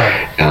 right?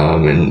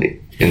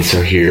 And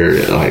so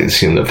here, like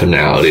seeing the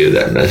finality of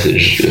that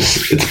message,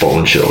 it's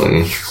bone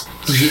chilling.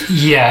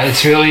 Yeah,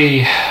 it's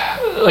really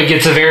like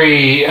it's a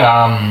very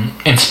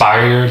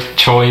inspired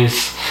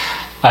choice.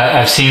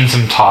 I've seen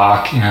some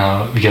talk,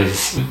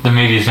 because the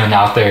movie's been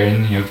out there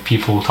and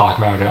people talk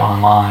about it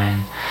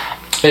online.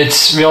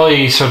 It's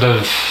really sort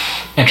of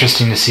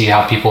interesting to see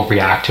how people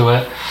react to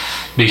it,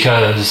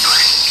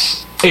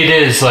 because it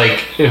is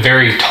like a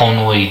very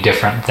tonally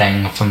different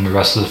thing from the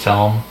rest of the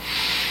film.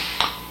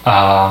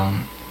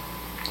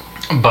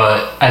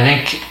 but I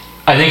think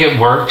it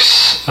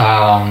works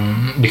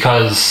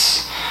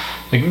because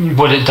like,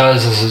 what it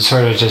does is it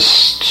sort of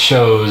just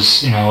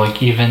shows,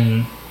 like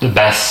even the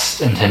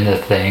best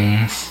intended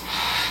things,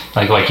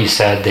 like you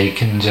said, they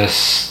can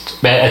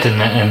just at the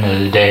end of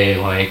the day,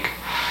 like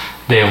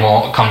they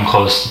won't come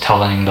close to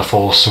telling the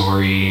full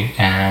story.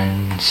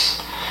 And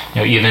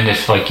even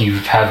if like you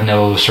have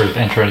no sort of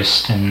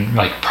interest in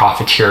like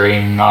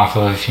profiteering off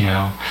of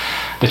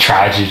the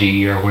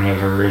tragedy or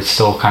whatever, it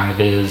still kind of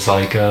is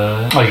like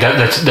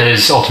that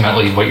is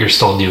ultimately what you're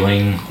still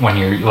doing when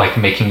you're like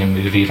making a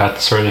movie about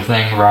this sort of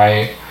thing,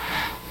 right?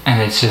 And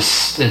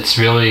it's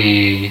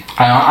really,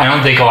 I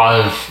don't think a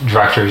lot of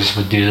directors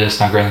would do this.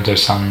 Now granted,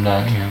 there's some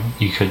that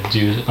you could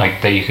do,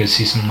 like that you could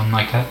see someone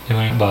like that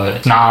doing, but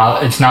it's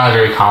not a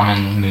very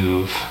common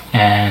move.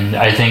 And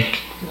I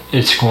think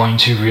it's going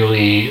to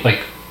really,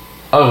 like,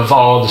 of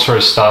all the sort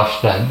of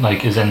stuff that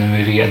like is in the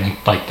movie, I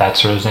think like that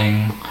sort of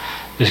thing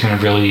is going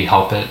to really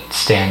help it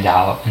stand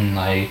out and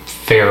like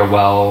fare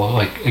well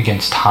like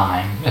against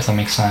time, if that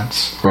makes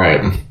sense.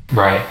 Right.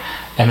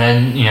 And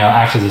then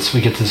after this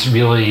we get this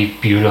really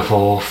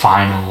beautiful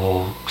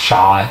final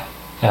shot.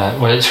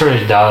 What it sort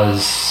of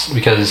does,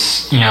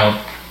 because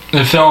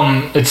the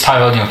film, it's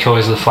titled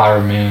Killers of the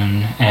Flower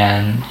Moon,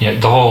 and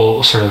the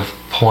whole sort of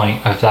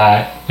point of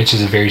that, which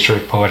is a very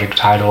sort of poetic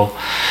title,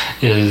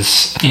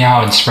 is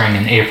how in spring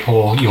and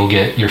April you'll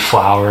get your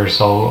flowers,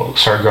 they'll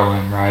start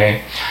growing,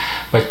 right?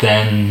 But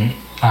then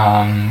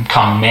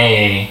come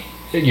May,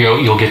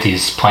 you'll get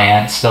these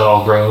plants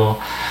that'll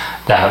grow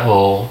that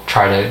will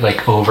try to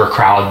like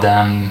overcrowd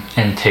them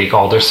and take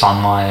all their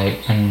sunlight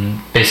and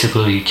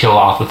basically kill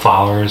off the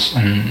flowers,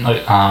 and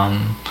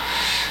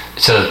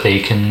so that they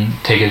can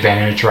take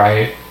advantage,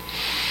 right?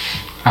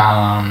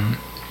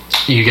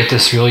 You get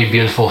this really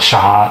beautiful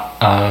shot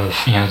of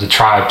the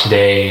tribe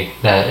today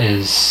that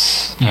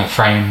is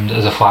framed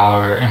as a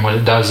flower, and what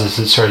it does is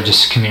it sort of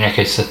just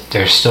communicates that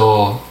they're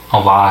still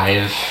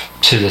alive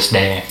to this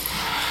day,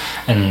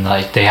 and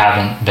like they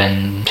haven't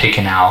been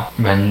taken out,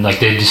 and like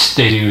they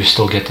do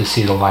still get to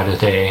see the light of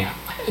day.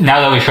 Now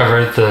that we've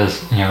covered the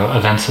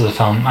events of the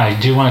film, I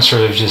do want to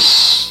sort of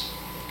just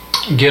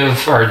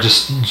give our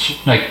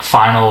just like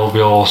final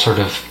real sort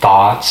of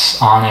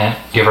thoughts on it,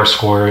 give our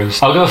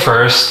scores. I'll go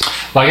first.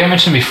 Like I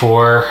mentioned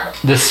before,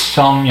 this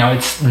film,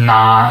 it's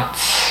not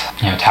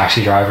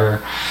Taxi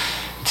Driver.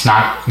 It's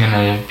not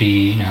gonna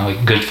be like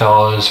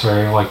Goodfellas,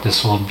 where like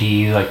this will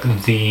be like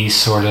the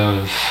sort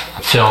of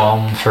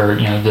film for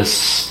this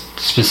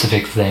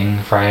specific thing,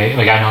 right?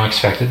 Like I don't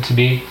expect it to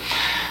be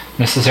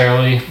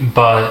necessarily,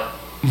 but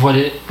what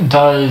it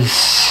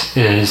does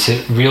is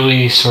it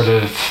really sort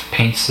of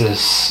paints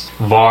this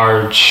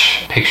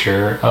large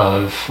picture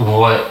of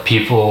what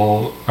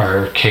people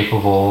are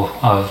capable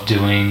of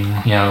doing,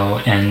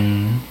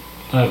 in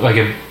like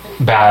a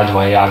bad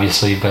way,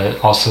 obviously,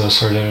 but also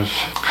sort of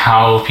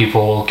how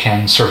people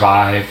can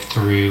survive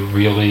through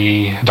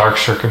really dark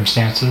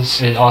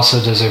circumstances. It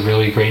also does a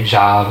really great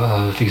job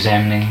of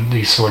examining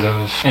the sort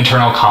of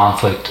internal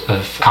conflict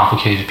of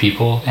complicated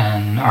people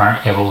and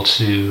aren't able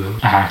to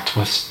act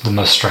with the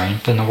most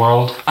strength in the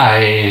world.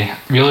 I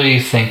really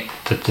think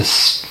that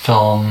this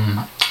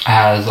film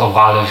has a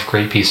lot of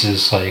great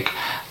pieces, like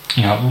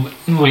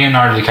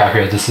Leonardo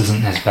DiCaprio, this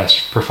isn't his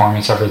best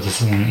performance ever.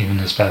 This isn't even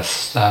his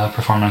best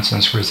performance in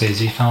a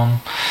Scorsese film.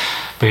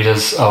 But he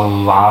does a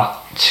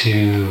lot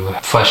to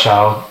flesh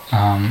out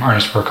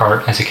Ernest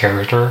Burkhart as a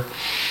character.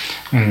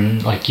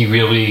 And, like, you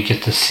really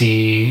get to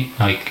see,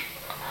 like,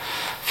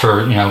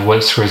 for, what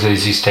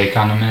Scorsese's take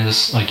on him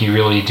is, like, you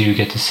really do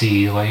get to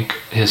see, like,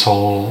 his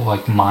whole,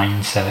 like,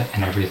 mindset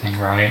and everything,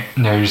 right?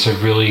 There's a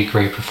really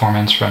great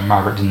performance from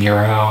Robert De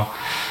Niro,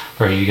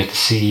 where you get to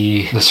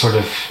see the sort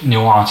of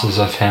nuances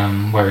of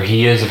him, where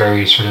he is a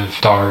very sort of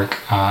dark,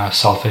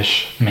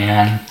 selfish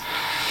man,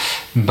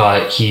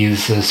 but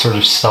he's a sort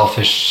of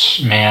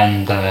selfish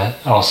man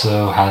that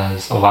also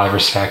has a lot of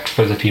respect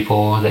for the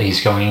people that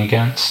he's going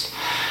against.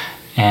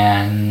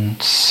 And,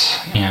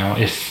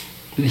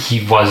 if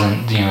he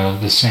wasn't,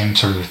 the same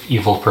sort of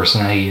evil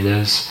person that he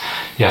is,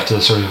 you have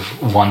to sort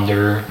of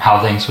wonder how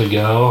things would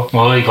go.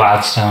 Lily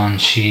Gladstone,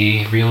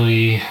 she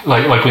really,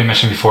 like we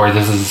mentioned before,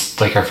 this is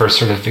like our first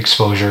sort of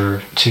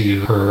exposure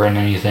to her and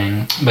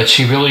anything, but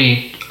she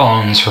really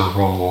owns her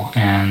role,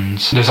 and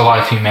there's a lot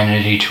of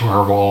humanity to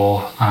her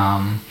role.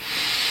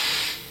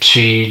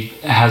 She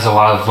has a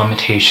lot of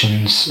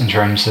limitations in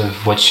terms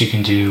of what she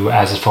can do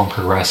as the film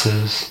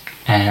progresses.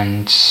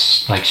 And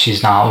like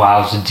she's not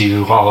allowed to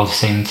do all of the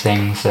same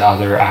things that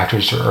other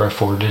actors are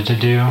afforded to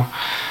do,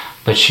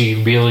 but she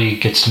really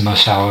gets the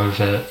most out of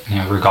it,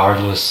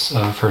 regardless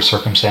of her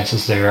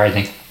circumstances there. I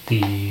think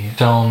the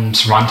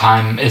film's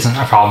runtime isn't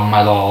a problem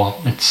at all.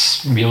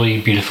 It's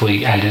really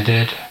beautifully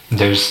edited.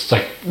 There's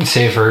like,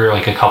 save for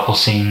like a couple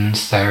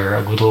scenes that are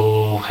a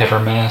little hit or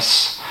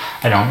miss,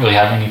 I don't really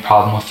have any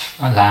problem with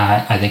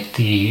that. I think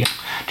the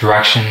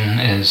Direction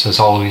is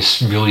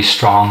always really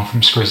strong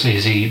from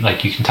Scorsese.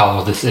 Like, you can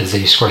tell this is a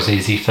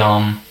Scorsese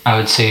film. I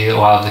would say a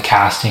lot of the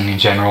casting in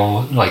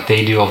general, like,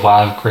 they do a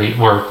lot of great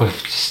work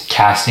with just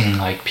casting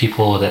like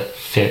people that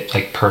fit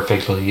like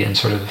perfectly in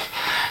sort of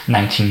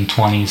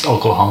 1920s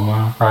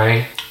Oklahoma,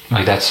 right?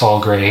 Like, that's all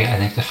great. I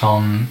think the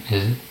film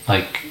is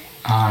like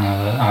on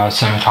a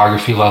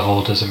cinematography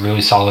level does a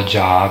really solid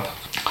job.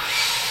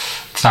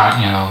 It's not,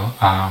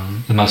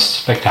 the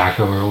most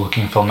spectacular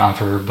looking film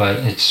ever, but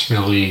it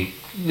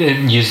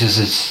uses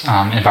its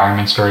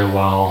environments very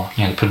well.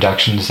 The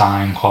production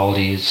design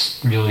quality is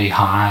really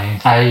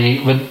high.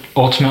 I would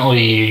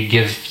ultimately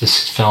give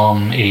this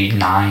film a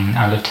 9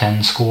 out of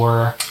 10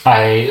 score.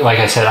 Like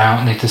I said, I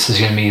don't think this is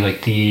going to be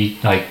like the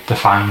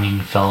defining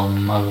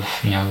film of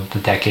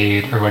the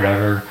decade or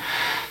whatever.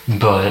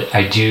 But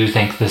I do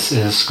think this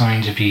is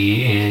going to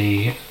be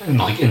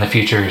in the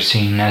future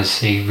seen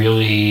as a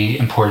really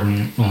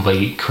important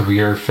late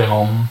career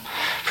film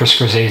for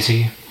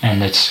Scorsese.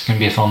 And it's going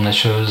to be a film that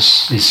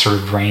shows this sort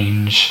of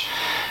range,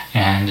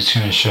 and it's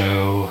going to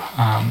show,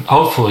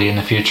 hopefully in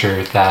the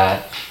future,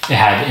 that it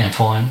had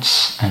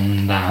influence,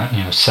 and that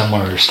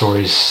similar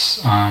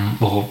stories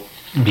will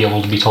be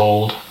able to be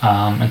told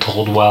and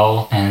told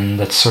well. And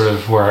that's sort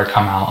of where I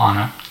come out on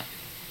it.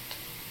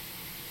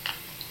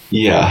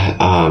 Yeah,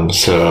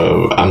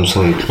 so I'm just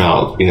going to come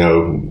out,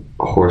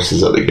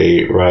 horses at the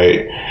gate,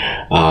 right?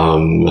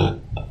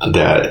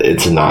 That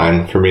it's a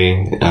 9 for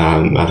me.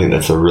 I think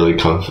that's a really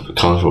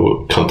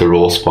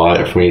comfortable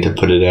spot for me to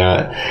put it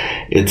at.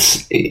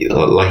 It's,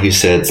 like you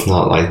said, it's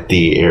not like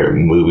the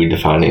movie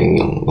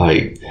defining,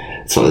 like,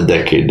 it's not a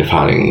decade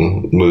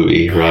defining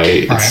movie,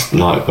 right? It's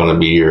not going to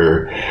be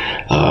your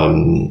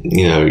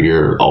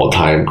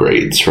all-time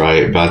greats,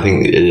 right? But I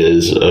think it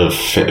is a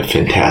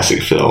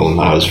fantastic film.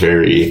 I was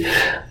very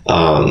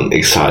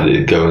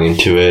excited going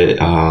into it.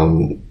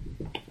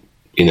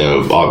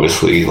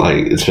 Obviously,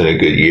 like, it's been a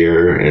good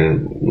year,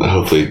 and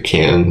hopefully it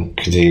can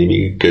continue to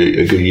be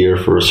a good year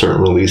for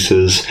certain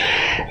releases.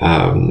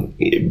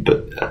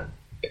 But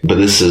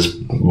this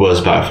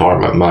was by far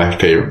my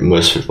favorite,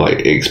 most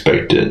like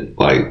expected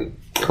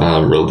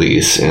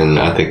release, and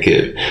I think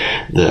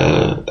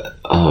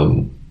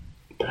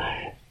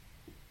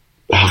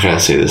how can I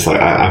say this? Like,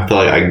 I feel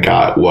like I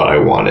got what I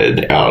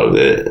wanted out of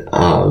it,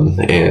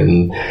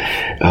 and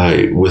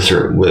with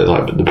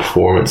like the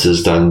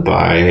performances done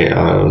by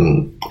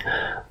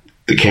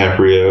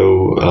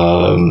DiCaprio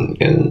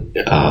and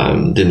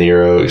De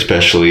Niro,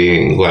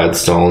 especially in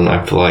Gladstone,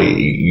 I feel like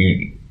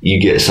you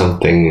get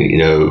something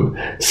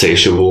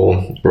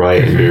satiable,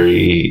 right, and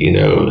very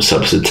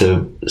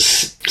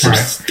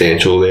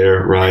substantial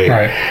there, right?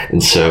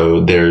 And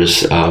so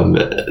there's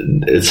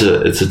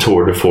it's a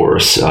tour de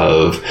force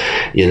of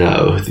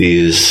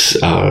these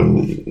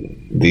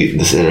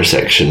this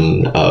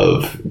intersection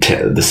of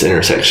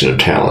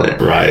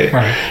talent, right?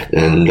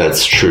 And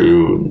that's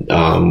true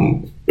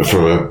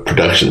from a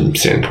production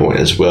standpoint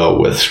as well,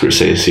 with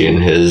Scorsese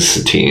and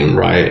his team,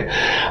 right?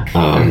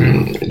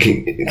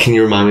 Can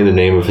you remind me the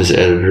name of his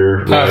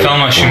editor?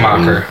 Thelma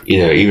Schumacher.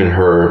 Even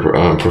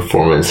her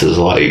performance is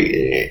like,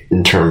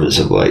 in terms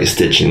of like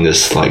stitching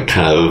this like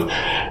kind of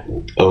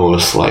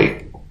almost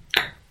like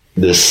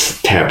this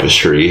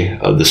tapestry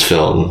of this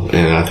film,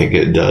 and I think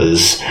it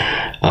does.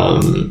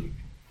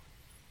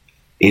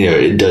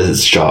 It does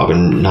its job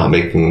in not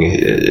making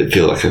it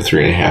feel like a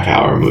 3.5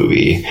 hour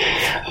movie.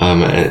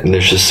 And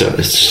there's just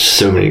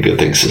so many good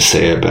things to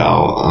say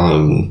about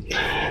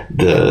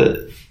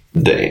the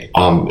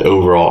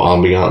overall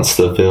ambiance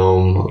of the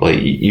film. Like,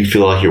 you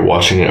feel like you're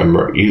watching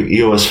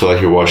you almost feel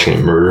like you're watching a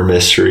murder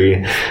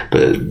mystery,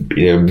 but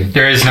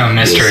there is no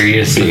mystery.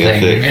 Is the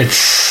thing.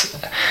 It's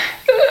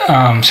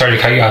sorry to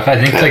cut you off. I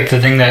think like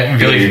the thing that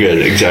really, you're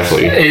good,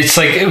 exactly. It's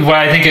like what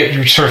I think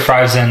it sort of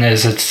thrives in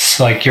is it's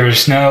like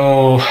there's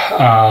no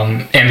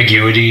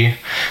ambiguity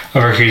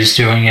over who's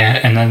doing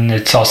it, and then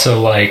it's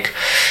also like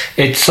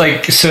it's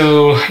like,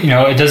 so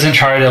it doesn't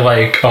try to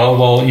like, oh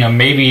well,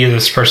 maybe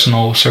this person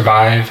will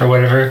survive or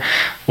whatever.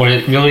 What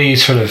it really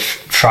sort of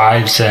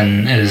thrives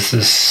in is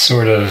this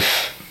sort of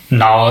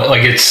knowledge,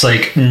 like it's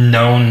like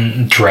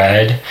known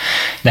dread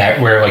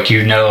that where like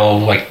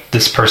like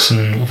this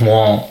person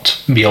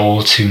won't be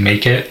able to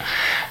make it,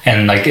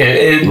 and like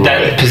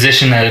that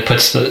position that it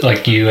puts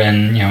you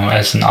in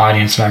as an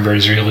audience member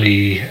is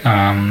really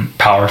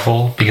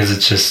powerful, because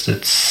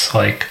it's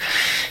like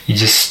you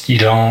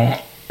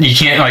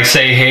can't like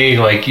say, hey,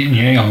 like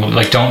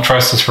like don't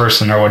trust this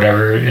person or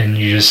whatever, and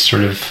you just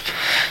sort of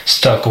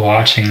stuck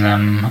watching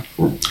them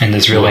in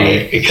this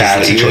really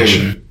bad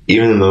situation.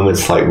 Even the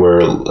moments like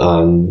where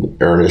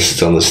Ernest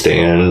is on the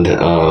stand,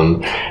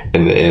 and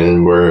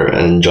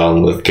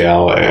John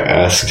Lithgow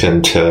asks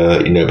him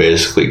to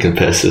basically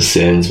confess his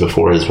sins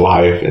before his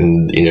wife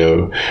and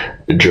the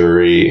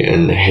jury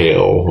and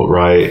Hale,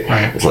 right?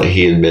 It's like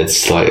he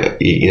admits,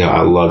 like,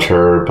 I loved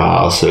her, but I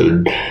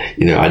also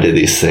I did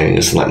these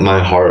things. Like,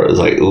 my heart is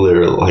like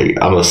literally, like,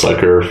 I'm a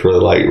sucker for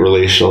like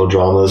relational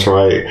dramas,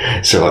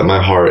 right? So like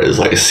my heart is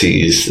like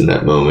seized in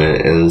that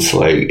moment, and it's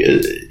like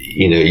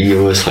you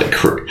almost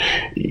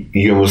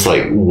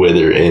like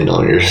wither in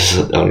on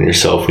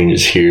yourself when you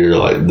just hear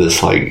like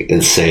this like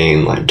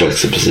insane like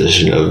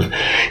juxtaposition of,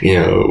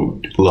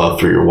 love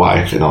for your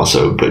wife and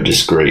also but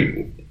just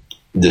great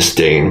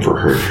disdain for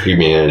her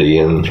humanity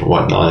and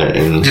whatnot,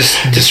 and just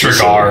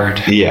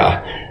disregard.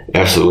 Yeah,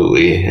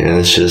 absolutely. And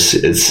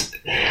it's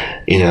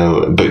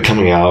but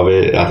coming out of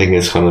it, I think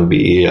it's going to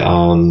be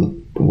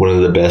one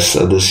of the best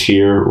of this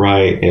year,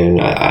 right?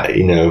 And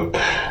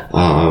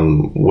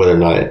whether or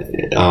not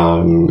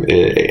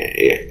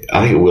I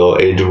think it will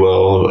age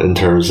well in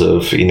terms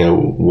of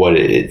what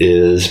it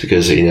is,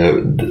 because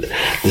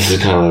this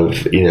is kind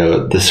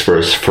of this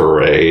first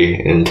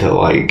foray into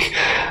like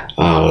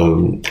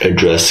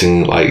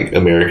addressing like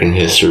American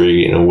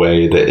history in a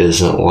way that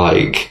isn't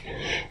like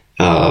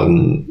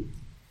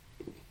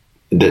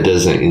that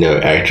doesn't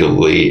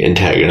actively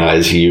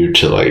antagonize you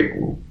to like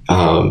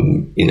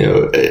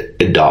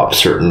adopt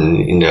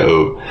certain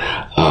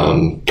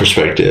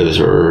perspectives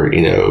or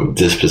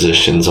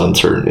dispositions on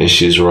certain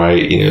issues,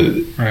 right?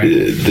 Right.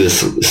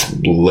 This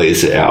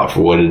lays it out for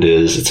what it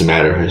is. It's a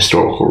matter of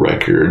historical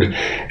record,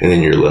 and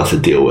then you're left to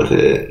deal with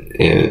it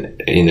and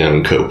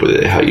and cope with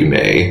it how you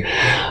may.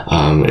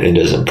 It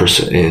doesn't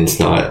and it's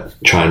not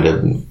trying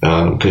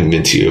to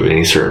convince you of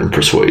any certain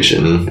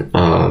persuasion,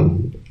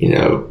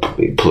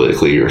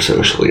 politically or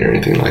socially or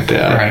anything like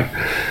that. Right.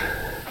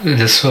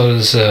 This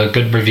was a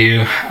good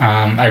review.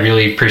 I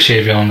really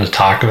appreciate being able to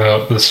talk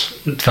about this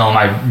film.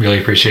 I really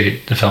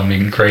appreciate the film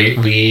being great.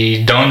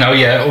 We don't know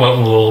yet what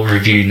we'll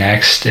review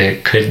next.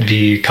 It could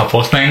be a couple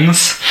of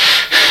things.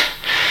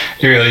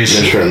 There's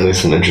certainly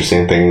some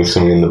interesting things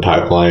coming in the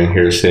pipeline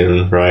here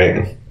soon,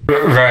 right?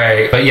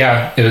 Right. But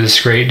yeah, it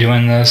was great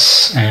doing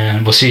this,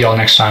 and we'll see y'all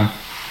next time.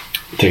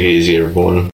 Take it easy, everyone.